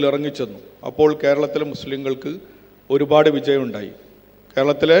സമൂഹത്തിൽ ഇറങ്ങിച്ചെന്നു. അപ്പോൾ കേരളത്തിലെ മുസ്ലിങ്ങൾക്ക് ഒരുപാട് വിജയമുണ്ടായി.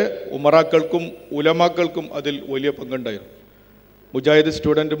 കേരളത്തിലെ ഉമറാക്കൾക്കും ഉലമാക്കൾക്കും അതിൽ വലിയ പങ്കുണ്ടായിരുന്നു. മുജാഹിദ്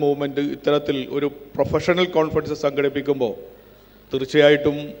സ്റ്റുഡൻറ്റ് മൂവ്മെൻറ്റ് ഇത്തരത്തിൽ ഒരു പ്രൊഫഷണൽ കോൺഫറൻസ് സംഘടിപ്പിക്കുമ്പോൾ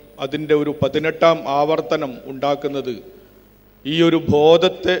തീർച്ചയായിട്ടും അതിൻ്റെ ഒരു 18ാം ആവർത്തനം ഉണ്ടാക്കുന്നത് ഈ ഒരു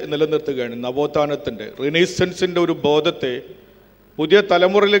ബോധത്തെ നിലനിർത്തുകയാണ്. നവോത്ഥാനത്തിൻ്റെ, റിനൈസൻസിൻ്റെ ഒരു ബോധത്തെ പുതിയ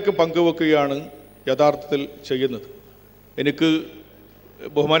തലമുറയിലേക്ക് പങ്കുവെക്കുകയാണ് യഥാർത്ഥത്തിൽ ചെയ്യുന്നത്. എനിക്ക്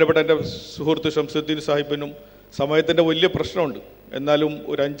ബഹുമാനപ്പെട്ട എൻ്റെ സുഹൃത്ത് ഷംസുദ്ദീൻ സാഹിബിനും സമയത്തിൻ്റെ വലിയ പ്രശ്നമുണ്ട്. എന്നാലും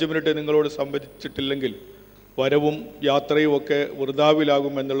ഒരു 5 മിനിറ്റ് നിങ്ങളോട് സംവദിച്ചിട്ടില്ലെങ്കിൽ വരവും യാത്രയും ഒക്കെ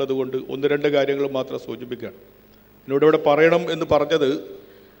വൃഥാവിലാകും എന്നുള്ളത് കൊണ്ട് 1-2 കാര്യങ്ങൾ മാത്രം സൂചിപ്പിക്കുകയാണ്. എന്നോട് ഇവിടെ പറയണം എന്ന് പറഞ്ഞത്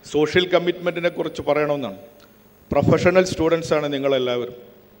സോഷ്യൽ കമ്മിറ്റ്മെൻറ്റിനെ കുറിച്ച് പറയണമെന്നാണ്. പ്രൊഫഷണൽ സ്റ്റുഡൻസാണ് നിങ്ങളെല്ലാവരും.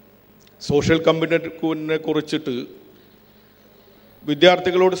 സോഷ്യൽ കമ്മിറ്റ്മെൻറ്റിനെ കുറിച്ചിട്ട്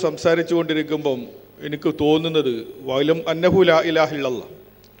വിദ്യാർത്ഥികളോട് സംസാരിച്ചു കൊണ്ടിരിക്കുമ്പം എനിക്ക് തോന്നുന്നത് വലം അന്നഹു ലാ ഇലാഹ ഇല്ലല്ലാഹ്,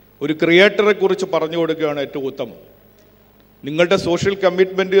 ഒരു ക്രിയേറ്ററെ കുറിച്ച് പറഞ്ഞു കൊടുക്കുകയാണ് ഏറ്റവും ഉത്തമം. നിങ്ങളുടെ സോഷ്യൽ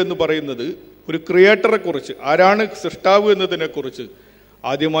കമ്മിറ്റ്മെൻറ്റ് എന്ന് പറയുന്നത് ഒരു ക്രിയേറ്ററെക്കുറിച്ച്, ആരാണ് സൃഷ്ടാവ് എന്നതിനെക്കുറിച്ച്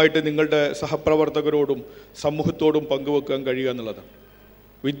ആദ്യമായിട്ട് നിങ്ങളുടെ സഹപ്രവർത്തകരോടും സമൂഹത്തോടും പങ്കുവെക്കാൻ കഴിയുക എന്നുള്ളതാണ്.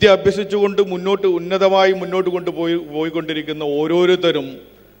 വിദ്യ അഭ്യസിച്ചുകൊണ്ട് ഉന്നതമായി മുന്നോട്ട് പോയിക്കൊണ്ടിരിക്കുന്ന ഓരോരുത്തരും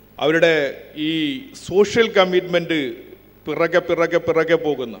അവരുടെ ഈ സോഷ്യൽ കമ്മിറ്റ്മെൻറ്റ് പിറകെ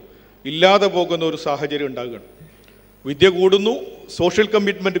പോകുന്ന, ഇല്ലാതെ പോകുന്ന ഒരു സാഹചര്യം ഉണ്ടാകുകയാണ്. വിദ്യ കൂടുന്നു, സോഷ്യൽ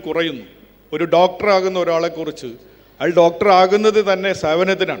കമ്മിറ്റ്മെൻറ്റ് കുറയുന്നു. ഒരു ഡോക്ടറാകുന്ന ഒരാളെക്കുറിച്ച്, അയാൾ ഡോക്ടറാകുന്നത് തന്നെ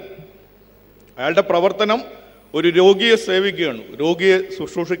സേവനത്തിനാണ്. അയാളുടെ പ്രവർത്തനം ഒരു രോഗിയെ സേവിക്കുകയാണ്, രോഗിയെ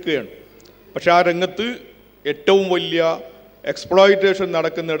ശുശ്രൂഷിക്കുകയാണ്. പക്ഷെ ആ രംഗത്ത് ഏറ്റവും വലിയ എക്സ്പ്ലോയിറ്റേഷൻ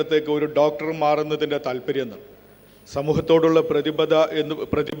നടക്കുന്നിടത്തേക്ക് ഒരു ഡോക്ടർ മാറുന്നതിൻ്റെ താല്പര്യം എന്താണ്? സമൂഹത്തോടുള്ള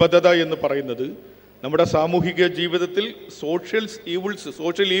പ്രതിബദ്ധത എന്ന് പറയുന്നത് നമ്മുടെ സാമൂഹിക ജീവിതത്തിൽ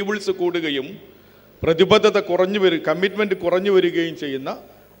സോഷ്യൽ ഈവിൾസ് കൂടുകയും പ്രതിബദ്ധത കമ്മിറ്റ്മെൻറ്റ് കുറഞ്ഞു വരികയും ചെയ്യുന്ന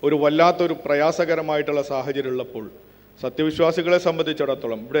ഒരു വല്ലാത്തൊരു പ്രയാസകരമായിട്ടുള്ള സാഹചര്യം ഉള്ളപ്പോൾ സത്യവിശ്വാസികളെ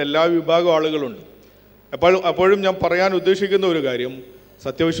സംബന്ധിച്ചിടത്തോളം ഇവിടെ എല്ലാ വിഭാഗം ആളുകളുണ്ട്. അപ്പോഴും ഞാൻ പറയാൻ ഉദ്ദേശിക്കുന്ന ഒരു കാര്യം,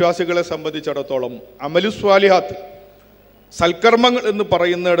 സത്യവിശ്വാസികളെ സംബന്ധിച്ചിടത്തോളം അമലുസ്വാലിഹാത്ത്, സൽക്കർമ്മങ്ങൾ എന്ന്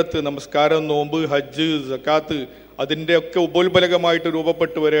പറയുന്നിടത്ത് നമസ്കാരം, നോമ്പ്, ഹജ്ജ്, സക്കാത്ത്, അതിൻ്റെയൊക്കെ ഉപോത്ബലകമായിട്ട്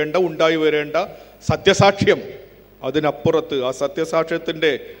ഉണ്ടായി വരേണ്ട സത്യസാക്ഷ്യം, അതിനപ്പുറത്ത് ആ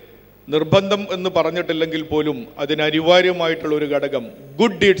സത്യസാക്ഷ്യത്തിൻ്റെ നിർബന്ധം എന്ന് പറഞ്ഞിട്ടില്ലെങ്കിൽ പോലും അതിനനിവാര്യമായിട്ടുള്ള ഒരു ഘടകം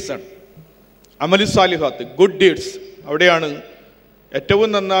ഗുഡ് ഡീഡ്സ് ആണ്. അമലുസ്വാലിഹാത്ത്, ഗുഡ് ഡീഡ്സ്, അവിടെയാണ് ഏറ്റവും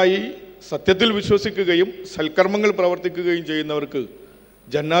നന്നായി സത്യത്തിൽ വിശ്വസിക്കുകയും സൽക്കർമ്മങ്ങൾ പ്രവർത്തിക്കുകയും ചെയ്യുന്നവർക്ക്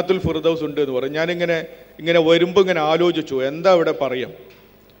ജന്നാത്തുൽ ഫിർദൗസ് ഉണ്ട് എന്ന് പറയും. ഞാനിങ്ങനെ വരുമ്പോൾ ഇങ്ങനെ ആലോചിച്ചു, എന്താ ഇവിടെ പറയാം,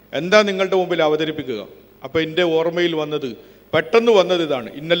 എന്താ നിങ്ങളുടെ മുമ്പിൽ അവതരിപ്പിക്കുക. അപ്പോൾ എൻ്റെ ഓർമ്മയിൽ പെട്ടെന്ന് വന്നത് ഇതാണ്,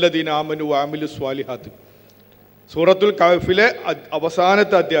 ഇന്നല്ലദീന ആമനു വഅമിലു സ്വാലിഹാത്ത്, സൂറത്തുൽ കഹ്ഫിലെ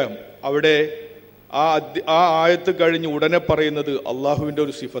അവസാനത്തെ അധ്യായം. അവിടെ ആ ആയത്ത് കഴിഞ്ഞ് ഉടനെ പറയുന്നത് അള്ളാഹുവിൻ്റെ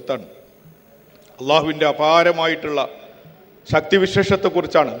ഒരു സിഫത്താണ്, അള്ളാഹുവിൻ്റെ അപാരമായിട്ടുള്ള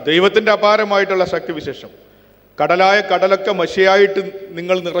ശക്തിവിശേഷത്തെക്കുറിച്ചാണ്. ദൈവത്തിൻ്റെ അപാരമായിട്ടുള്ള ശക്തിവിശേഷം. കടലൊക്കെ മഷിയായിട്ട്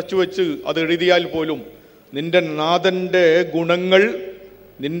നിങ്ങൾ നിറച്ചു വെച്ച് അത് എഴുതിയാൽ പോലും നിന്റെ നാഥൻ്റെ ഗുണങ്ങൾ,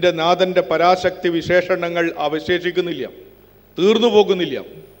 നിന്റെ നാഥൻ്റെ പരാശക്തി വിശേഷണങ്ങൾ അവശേഷിക്കുന്നില്ല, തീർന്നു പോകുന്നില്ല.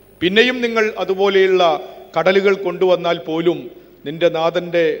 പിന്നെയും നിങ്ങൾ അതുപോലെയുള്ള കടലുകൾ കൊണ്ടുവന്നാൽ പോലും നിന്റെ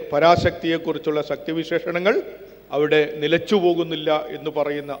നാഥൻ്റെ പരാശക്തിയെക്കുറിച്ചുള്ള ശക്തിവിശേഷണങ്ങൾ അവിടെ നിലച്ചു പോകുന്നില്ല എന്ന്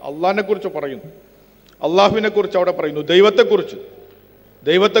പറയുന്ന അള്ളാഹിനെക്കുറിച്ച് പറയുന്നു. അള്ളാഹുവിനെക്കുറിച്ച് അവിടെ പറയുന്നു,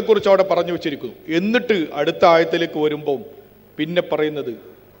 ദൈവത്തെക്കുറിച്ച് അവിടെ പറഞ്ഞു വെച്ചിരിക്കുന്നു. എന്നിട്ട് അടുത്ത ആയത്തിലേക്ക് വരുമ്പോൾ പിന്നെ പറയുന്നത്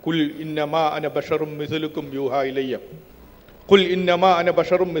കുൽ ഇന്നമാ അന ബശറും മിസ്ലുക്കും യൂഹാ ഇലയ്യ, കുൽ ഇന്നമാ അന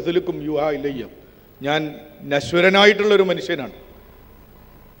ബശറും മിസ്ലുക്കും യൂഹാ ഇലയ്യ, ഞാൻ നശ്വരനായിട്ടുള്ളൊരു മനുഷ്യനാണ്,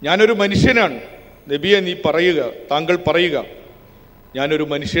 ഞാനൊരു മനുഷ്യനാണ്. നബിയെ താങ്കൾ പറയുക, ഞാനൊരു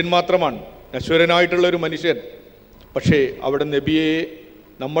മനുഷ്യൻ മാത്രമാണ്, നശ്വരനായിട്ടുള്ളൊരു മനുഷ്യൻ. പക്ഷേ അവിടെ നബിയെ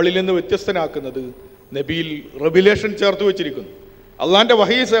നമ്മളിൽ നിന്ന് വ്യത്യസ്തനാക്കുന്നത് നബിയിൽ റെവലേഷൻ ചേർത്ത് വെച്ചിരിക്കുന്നു, അള്ളാന്റെ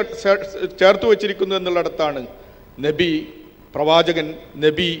വഹി ചേർത്ത് വെച്ചിരിക്കുന്നു എന്നുള്ളിടത്താണ് നബി, പ്രവാചകൻ,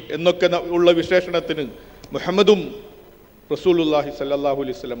 നബി എന്നൊക്കെ ഉള്ള വിശേഷണത്തിന് മുഹമ്മദും റസൂലുള്ളാഹി സ്വല്ലല്ലാഹു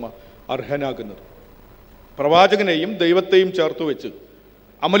അലൈഹി വസല്ലമ അർഹനാകുന്നത്. പ്രവാചകനെയും ദൈവത്തെയും ചേർത്ത് വെച്ച്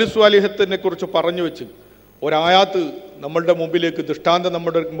അമലുസ്വാലിഹത്തിനെ കുറിച്ച് പറഞ്ഞു വെച്ച് ഒരായാത്ത് നമ്മളുടെ മുമ്പിലേക്ക്, ദൃഷ്ടാന്തം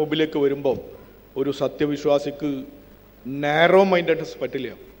നമ്മുടെ മുമ്പിലേക്ക് വരുമ്പോൾ ഒരു സത്യവിശ്വാസിക്ക് നാരോ മൈൻഡഡ്നെസ് പറ്റില്ല,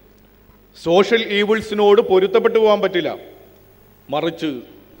 സോഷ്യൽ ഈവിൾസിനോട് പൊരുത്തപ്പെട്ടു പോകാൻ പറ്റില്ല. മറിച്ച്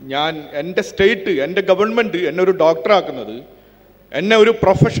എൻ്റെ സ്റ്റേറ്റ്, എൻ്റെ ഗവൺമെൻറ് എന്നെ ഒരു ഡോക്ടറാക്കുന്നത്, എന്നെ ഒരു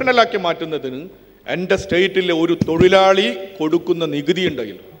പ്രൊഫഷണലാക്കി മാറ്റുന്നതിന് എൻ്റെ സ്റ്റേറ്റിലെ ഒരു തൊഴിലാളി കൊടുക്കുന്ന നികുതി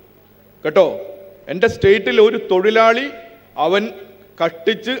ഉണ്ടെങ്കിൽ കേട്ടോ, എൻ്റെ സ്റ്റേറ്റിലെ ഒരു തൊഴിലാളി അവൻ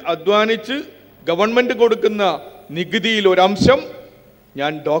കഷ്ടിച്ച് അധ്വാനിച്ച് ഗവൺമെൻറ് കൊടുക്കുന്ന നികുതിയിൽ ഒരംശം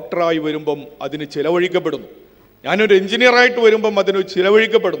ഞാൻ ഡോക്ടറായി വരുമ്പം അതിന് ചിലവഴിക്കപ്പെടുന്നു, ഞാനൊരു എഞ്ചിനീയറായിട്ട് വരുമ്പം അതിന്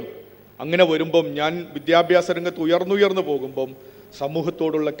ചിലവഴിക്കപ്പെടുന്നു. അങ്ങനെ വരുമ്പം ഞാൻ വിദ്യാഭ്യാസ രംഗത്ത് ഉയർന്നു പോകുമ്പം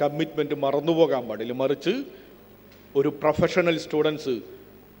സമൂഹത്തോടുള്ള കമ്മിറ്റ്മെൻറ്റ് മറന്നുപോകാൻ പാടില്ല. മറിച്ച് ഒരു പ്രൊഫഷണൽ സ്റ്റുഡൻസ്,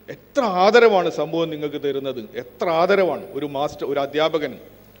 എത്ര ആദരവാണ് സമൂഹം നിങ്ങൾക്ക് തരുന്നത്, എത്ര ആദരവാണ് ഒരു മാസ്റ്റർ, ഒരു അധ്യാപകന്,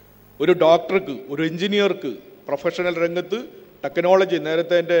 ഒരു ഡോക്ടർക്ക്, ഒരു എഞ്ചിനീയർക്ക്, പ്രൊഫഷണൽ രംഗത്ത് ടെക്നോളജി.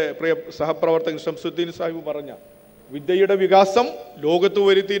 നേരത്തെ എൻ്റെ പ്രിയ സഹപ്രവർത്തകൻ ഷംസുദ്ദീൻ സാഹിബ് പറഞ്ഞ വിദ്യയുടെ വികാസം ലോകത്ത്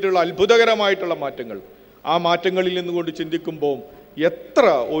വരുത്തിയിട്ടുള്ള അത്ഭുതകരമായിട്ടുള്ള മാറ്റങ്ങൾ, ആ മാറ്റങ്ങളിൽ നിന്നുകൊണ്ട് ചിന്തിക്കുമ്പോൾ എത്ര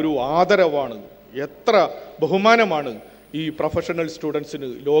ഒരു ആദരവാണ്, എത്ര ബഹുമാനമാണ് ഈ പ്രൊഫഷണൽ സ്റ്റുഡൻസിന്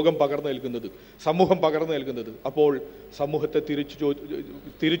ലോകം പകർന്നു നൽകുന്നത്, സമൂഹം പകർന്നു നൽകുന്നത്. അപ്പോൾ സമൂഹത്തെ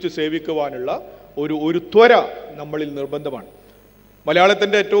തിരിച്ചു സേവിക്കുവാനുള്ള ഒരു ത്വര നമ്മളിൽ നിർബന്ധമാണ്.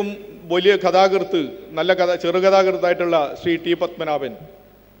 മലയാളത്തിൻ്റെ ഏറ്റവും വലിയ കഥാകൃത്ത്, നല്ല ചെറുകഥാകൃത്തായിട്ടുള്ള ശ്രീ ടി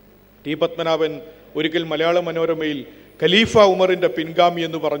പത്മനാഭൻ ഒരിക്കൽ മലയാള മനോരമയിൽ ഖലീഫ ഉമറിൻ്റെ പിൻഗാമി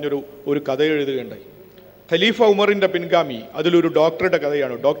എന്ന് പറഞ്ഞൊരു കഥ എഴുതുകയുണ്ടായി. ഖലീഫ ഉമറിൻ്റെ പിൻഗാമി, അതിലൊരു ഡോക്ടറുടെ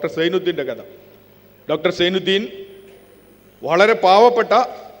കഥയാണ്, ഡോക്ടർ സൈനുദ്ദീൻ്റെ കഥ. ഡോക്ടർ സൈനുദ്ദീൻ വളരെ പാവപ്പെട്ട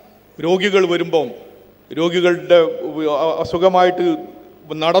രോഗികൾ വരുമ്പം രോഗികളുടെ അസുഖമായിട്ട്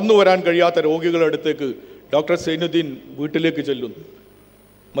നടന്നു വരാൻ കഴിയാത്ത രോഗികളുടെ അടുത്തേക്ക് ഡോക്ടർ സൈനുദ്ദീൻ വീട്ടിലേക്ക് ചെല്ലുന്നു.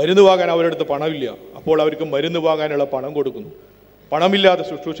 മരുന്ന് വാങ്ങാൻ അവരുടെ അടുത്ത് പണമില്ല. അപ്പോൾ അവർക്ക് മരുന്ന് വാങ്ങാനുള്ള പണം കൊടുക്കുന്നു. പണമില്ലാതെ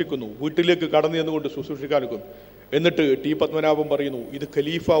ശുശ്രൂഷിക്കുന്നു. വീട്ടിലേക്ക് കടന്നു ചെന്നുകൊണ്ട് ശുശ്രൂഷിക്കാൻ നിൽക്കുന്നു. എന്നിട്ട് ടി പത്മനാഭൻ പറയുന്നു, ഇത്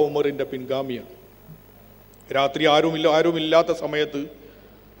ഖലീഫ ഉമറിൻ്റെ പിൻഗാമിയാണ്. രാത്രി ആരുമില്ലാത്ത സമയത്ത്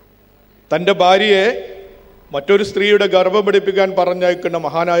തൻ്റെ ഭാര്യയെ മറ്റൊരു സ്ത്രീയുടെ ഗർഭം പിടിപ്പിക്കാൻ പറഞ്ഞയക്കുന്ന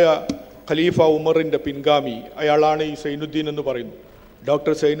മഹാനായ ഖലീഫ ഉമറിൻ്റെ പിൻഗാമി അയാളാണ് ഈ സൈനുദ്ദീൻ എന്ന് പറയുന്നു.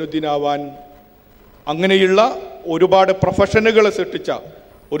 ഡോക്ടർ സൈനുദ്ദീൻ ആവാൻ അങ്ങനെയുള്ള ഒരുപാട് പ്രൊഫഷനുകളെ സൃഷ്ടിച്ച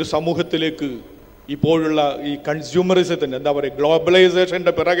ഒരു സമൂഹത്തിലേക്ക് ഇപ്പോഴുള്ള ഈ കൺസ്യൂമറിസത്തിൻ്റെ എന്താ പറയുക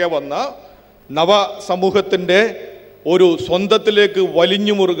ഗ്ലോബലൈസേഷൻ്റെ പിറകെ വന്ന നവ സമൂഹത്തിൻ്റെ ഒരു സ്വന്തത്തിലേക്ക്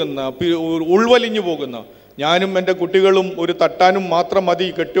വലിഞ്ഞു മുറുകുന്ന ഉൾവലിഞ്ഞു പോകുന്ന ഞാനും എൻ്റെ കുട്ടികളും ഒരു തട്ടാനും മാത്രം മതി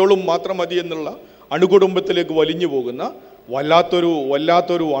കെട്ടിയോളും മാത്രം മതി എന്നുള്ള അണുകുടുംബത്തിലേക്ക് വലിഞ്ഞു പോകുന്ന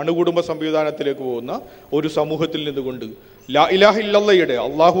വല്ലാത്തൊരു അണുകുടുംബ സംവിധാനത്തിലേക്ക് പോകുന്ന ഒരു സമൂഹത്തിൽ നിന്നുകൊണ്ട് ലാ ഇലാഹ ഇല്ലല്ലയുടെ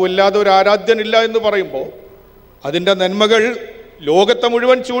അള്ളാഹു അല്ലാതെ ഒരു ആരാധ്യനില്ല എന്ന് പറയുമ്പോൾ അതിൻ്റെ നന്മകൾ ലോകത്തെ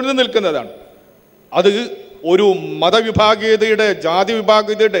മുഴുവൻ ചൂഴ്ന്നു നിൽക്കുന്നതാണ്. അത് ഒരു മതവിഭാഗീയതയുടെ ജാതി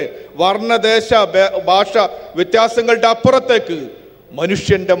വിഭാഗീയതയുടെ വർണ്ണദേശ ഭാഷ വ്യത്യാസങ്ങളുടെ അപ്പുറത്തേക്ക്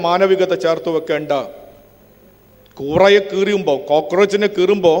മനുഷ്യൻ്റെ മാനവികത ചേർത്ത് വെക്കേണ്ട കൂറയെ കീറുമ്പോൾ കോക്രോച്ചിനെ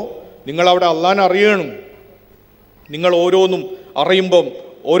കീറുമ്പോൾ നിങ്ങളവിടെ അള്ളാനെ അറിയണം. നിങ്ങൾ ഓരോന്നും അറിയുമ്പം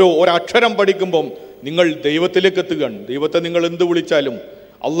ഒരക്ഷരം പഠിക്കുമ്പം നിങ്ങൾ ദൈവത്തിലേക്ക് എത്തുകയാണ്. ദൈവത്തെ നിങ്ങൾ എന്ത് വിളിച്ചാലും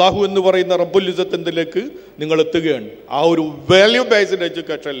അള്ളാഹു എന്ന് പറയുന്ന റബ്ബുൽ ഇസ്സത്തിലേക്ക് നിങ്ങൾ എത്തുകയാണ്. ആ ഒരു വാല്യൂ ബേസ്ഡ്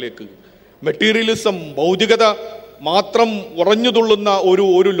എഡ്യൂക്കേഷനിലേക്ക് മെറ്റീരിയലിസം ഭൗതികത മാത്രം ഉറഞ്ഞു തുള്ളുന്ന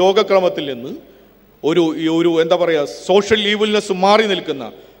ഒരു ലോകക്രമത്തിൽ നിന്ന് ഒരു എന്താ പറയുക സോഷ്യൽ ഈവിൽനെസ് മാറി നിൽക്കുന്ന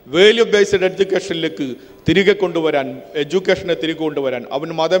വാല്യൂ ബേസ്ഡ് എഡ്യൂക്കേഷനിലേക്ക് തിരികെ കൊണ്ടുവരാൻ എഡ്യൂക്കേഷനെ തിരികെ കൊണ്ടുവരാൻ അവൻ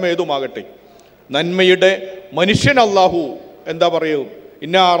മതമേതുമാകട്ടെ നന്മയുടെ മനുഷ്യൻ അള്ളാഹു എന്താ പറയൂ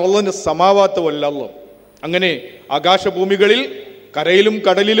ഇന്ന അറളിന് സമാവാത്ത് വല്ലല്ലോ അങ്ങനെ ആകാശഭൂമികളിൽ കരയിലും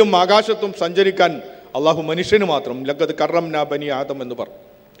കടലിലും ആകാശത്തും സഞ്ചരിക്കാൻ അള്ളാഹു മനുഷ്യന് മാത്രം ലഖദ് കറംനാ ബനി ആദം എന്ന് പറഞ്ഞു.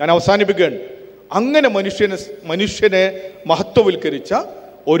 ഞാൻ അവസാനിപ്പിക്കുകയാണ്. അങ്ങനെ മനുഷ്യനെ മഹത്വവൽക്കരിച്ച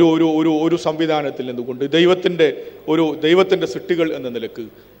ഒരു സംവിധാനത്തിൽ നിന്നുകൊണ്ട് ദൈവത്തിൻ്റെ സൃഷ്ടികൾ എന്ന നിലക്ക്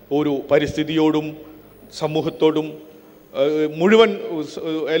ഒരു പരിസ്ഥിതിയോടും സമൂഹത്തോടും മുഴുവൻ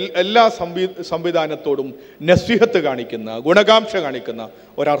എല്ലാ സംവിധാനത്തോടും നസ്വിഹത്ത് കാണിക്കുന്ന ഗുണകാംക്ഷ കാണിക്കുന്ന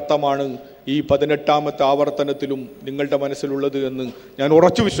ഒരർത്ഥമാണ് ഈ 18ാമത്തെ ആവർത്തനത്തിലും നിങ്ങളുടെ മനസ്സിലുള്ളത് എന്ന് ഞാൻ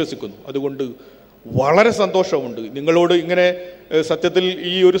ഉറച്ചു വിശ്വസിക്കുന്നു. അതുകൊണ്ട് വളരെ സന്തോഷമുണ്ട് നിങ്ങളോട് ഇങ്ങനെ സത്യത്തിൽ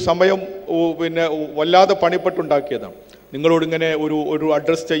ഈ ഒരു സമയം പിന്നെ വല്ലാതെ പണിപ്പെട്ടുണ്ടാക്കിയതാണ്. നിങ്ങളോട് ഇങ്ങനെ ഒരു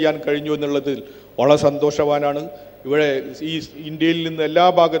അഡ്രസ്സ് ചെയ്യാൻ കഴിഞ്ഞു എന്നുള്ളതിൽ വളരെ സന്തോഷവാനാണ്. ഇവിടെ ഈ ഇന്ത്യയിൽ നിന്ന് എല്ലാ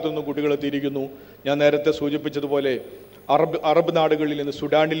ഭാഗത്തു നിന്നും കുട്ടികൾ എത്തിയിരിക്കുന്നു. ഞാൻ നേരത്തെ സൂചിപ്പിച്ചതുപോലെ അറബ് നാടുകളിൽ നിന്ന്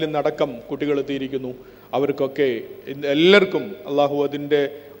സുഡാനിൽ നിന്നടക്കം കുട്ടികൾ എത്തിയിരിക്കുന്നു. അവർക്കൊക്കെ എല്ലാവർക്കും അള്ളാഹു അതിൻ്റെ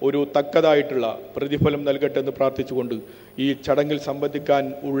ഒരു തക്കതായിട്ടുള്ള പ്രതിഫലം നൽകട്ടെ എന്ന് പ്രാർത്ഥിച്ചുകൊണ്ട് ഈ ചടങ്ങിൽ സംബന്ധിക്കാൻ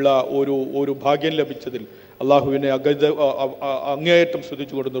ഉള്ള ഒരു ഭാഗ്യം ലഭിച്ചതിൽ അള്ളാഹുവിനെ അങ്ങേയറ്റം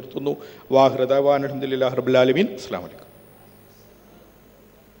സ്തുതിച്ചുകൊണ്ട് നിർത്തുന്നു. വാഹിറ ദഅ്വാനാ അൽഹംദുലില്ലാഹി റബ്ബിൽ ആലമീൻ. അസ്സലാമു അലൈക്കും.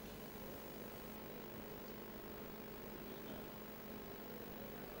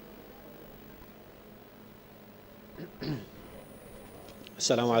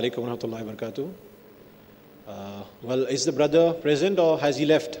 Assalamu alaikum wa rahmatullahi wa barakatuh. Well, is the brother present or has he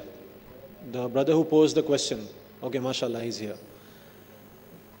left? The brother who posed the question. Okay, mashallah, he's here.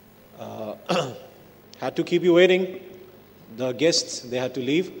 Had to keep you waiting. The guests, they had to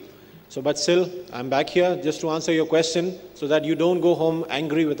leave. So, but still, I'm back here just to answer your question so that you don't go home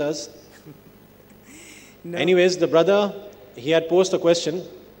angry with us. No. Anyways, the brother, he had posed a question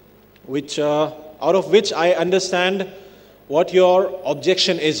which, out of which I understand what your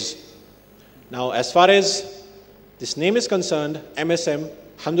objection is. Now, as far as this name is concerned, MSM,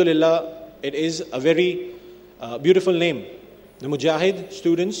 alhamdulillah, it is a very beautiful name, the Mujahid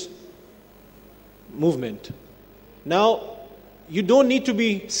Students Movement. Now, you don't need to be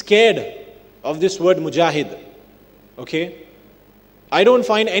scared of this word Mujahid, okay? I don't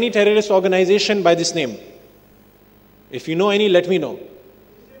find any terrorist organization by this name. If you know any, let me know.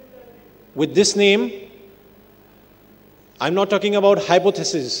 With this name, I'm not talking about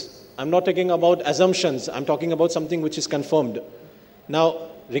hypotheses. I'm not talking about assumptions. I'm talking about something which is confirmed. Now,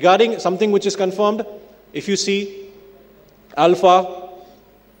 regarding something which is confirmed, if you see Alpha,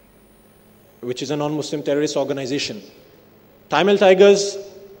 which is a non-Muslim terrorist organization, Tamil Tigers,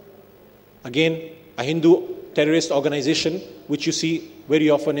 again, a Hindu terrorist organization, which you see very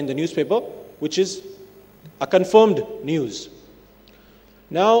often in the newspaper, which is a confirmed news.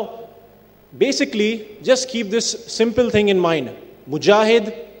 Now, basically, just keep this simple thing in mind. Mujahid,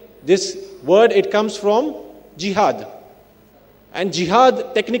 this word, it comes from jihad. And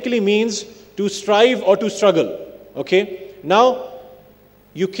jihad technically means to strive or to struggle. Okay? Now,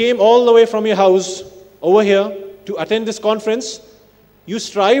 you came all the way from your house over here to attend this conference. You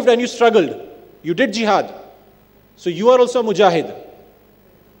strived and you struggled. You did jihad. So you are also a mujahid,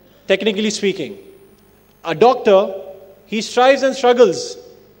 technically speaking. A doctor, he strives and struggles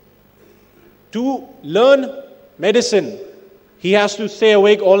to learn medicine. He has to stay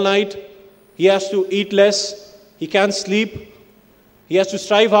awake all night. He has to eat less. He can't sleep. He has to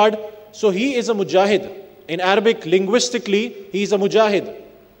strive hard. So he is a mujahid. In Arabic, linguistically, he is a mujahid.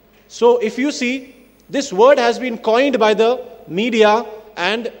 So if you see, this word has been coined by the media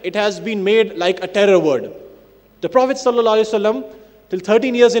and it has been made like a terror word. The Prophet ﷺ, till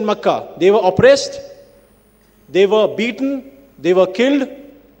 13 years in Makkah, they were oppressed, they were beaten, they were killed,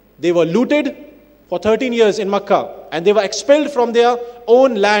 they were looted for 13 years in Makkah, and they were expelled from their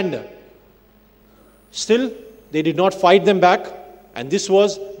own land. Still, they did not fight them back, and this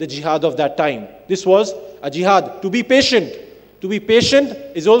was the jihad of that time. This was a jihad. To be patient. To be patient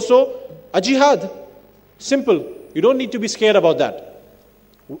is also a jihad. Simple. You don't need to be scared about that.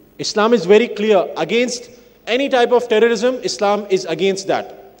 Islam is very clear. Against any type of terrorism, Islam is against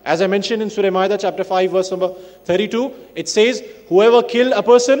that. As I mentioned in Surah Ma'idah chapter 5 verse number 32, it says, whoever killed a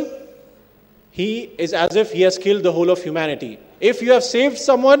person, he is as if he has killed the whole of humanity. If you have saved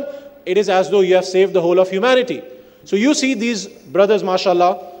someone, it is as though you have saved the whole of humanity. So you see these brothers,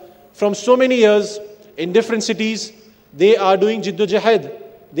 mashallah, from so many years in different cities, they are doing Jiddu Jahad.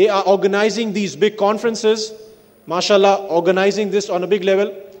 They are organizing these big conferences, mashallah, organizing this on a big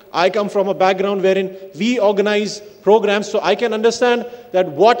level. I come from a background wherein we organize programs, so I can understand that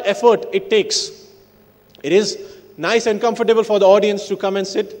what effort it takes. It is nice and comfortable for the audience to come and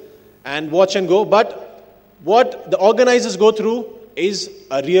sit and watch and go, but what the organizers go through is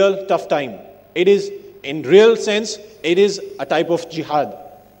a real tough time. It is, in real sense, it is a type of jihad.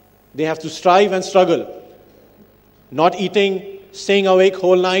 They have to strive and struggle. Not eating, staying awake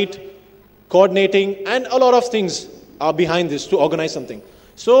whole night, coordinating, and a lot of things are behind this to organize something.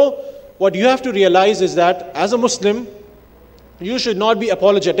 So, what you have to realize is that as a Muslim, you should not be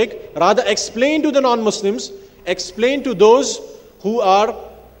apologetic. Rather, explain to the non-Muslims, explain to those who are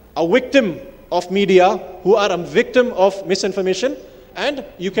a victim of media, who are a victim of misinformation, and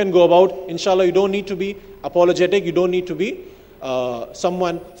you can go about. Inshallah, you don't need to be apologetic. You don't need to be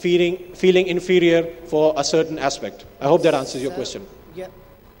someone feeling inferior for a certain aspect. I hope that answers your question. Yeah,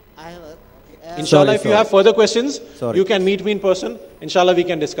 I have Inshallah, if you have further questions, you can meet me in person. Inshallah, we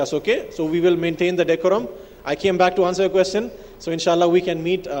can discuss, okay? So we will maintain the decorum. I came back to answer your question. So inshallah, we can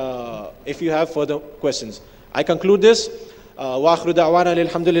meet if you have further questions. I conclude this. Wa akhru da'wana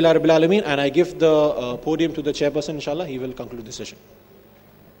alhamdulillahi rabbil alameen. And I give the podium to the chairperson, inshallah. He will conclude the session.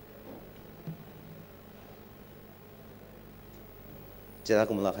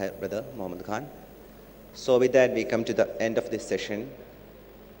 Jazakumullah khair, brother Mohamed Khan. So with that, we come to the end of this session.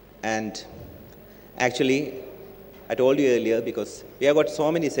 And actually, I told you earlier, because we have got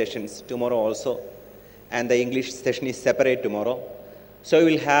so many sessions tomorrow also, and the English session is separate tomorrow. So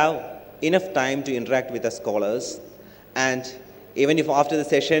we will have enough time to interact with the scholars. And even if after the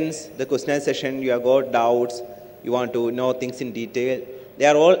sessions, the question session, you have got doubts, you want to know things in detail, they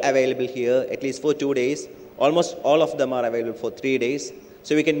are all available here, at least for 2 days. Almost all of them are available for 3 days.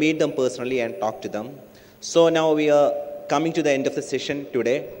 So we can meet them personally and talk to them. So now we are coming to the end of the session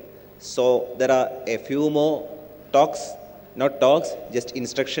today. So there are a few more talks, not talks, just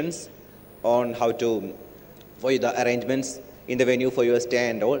instructions on how to, for the arrangements in the venue for your stay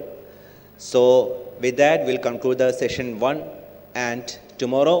and all. So with that, we'll conclude the session 1. And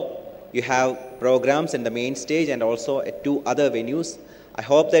tomorrow, you have programs in the main stage and also at 2 other venues. I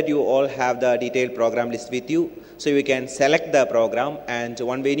hope that you all have the detailed program list with you, so you can select the program. And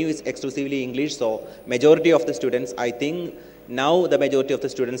one venue is exclusively English, so majority of the students, I think now the majority of the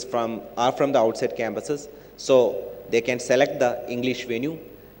students are from the outside campuses, so they can select the English venue,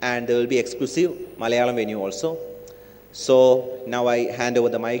 and there will be exclusive Malayalam venue also. So now I hand over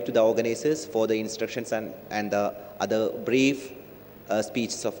the mic to the organizers for the instructions and the other brief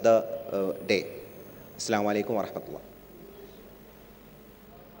speeches of the day. Assalamu alaikum wa rahmatullah.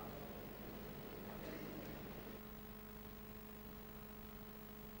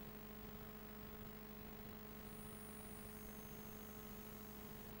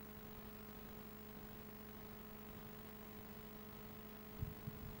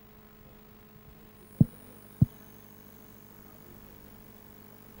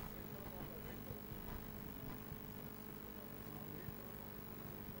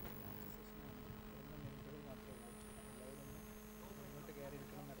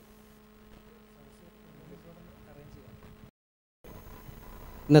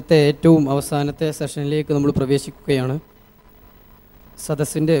 ഇന്നത്തെ ഏറ്റവും അവസാനത്തെ സെഷനിലേക്ക് നമ്മൾ പ്രവേശിക്കുകയാണ്.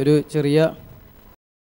 സദസ്സിൻ്റെ ഒരു ചെറിയ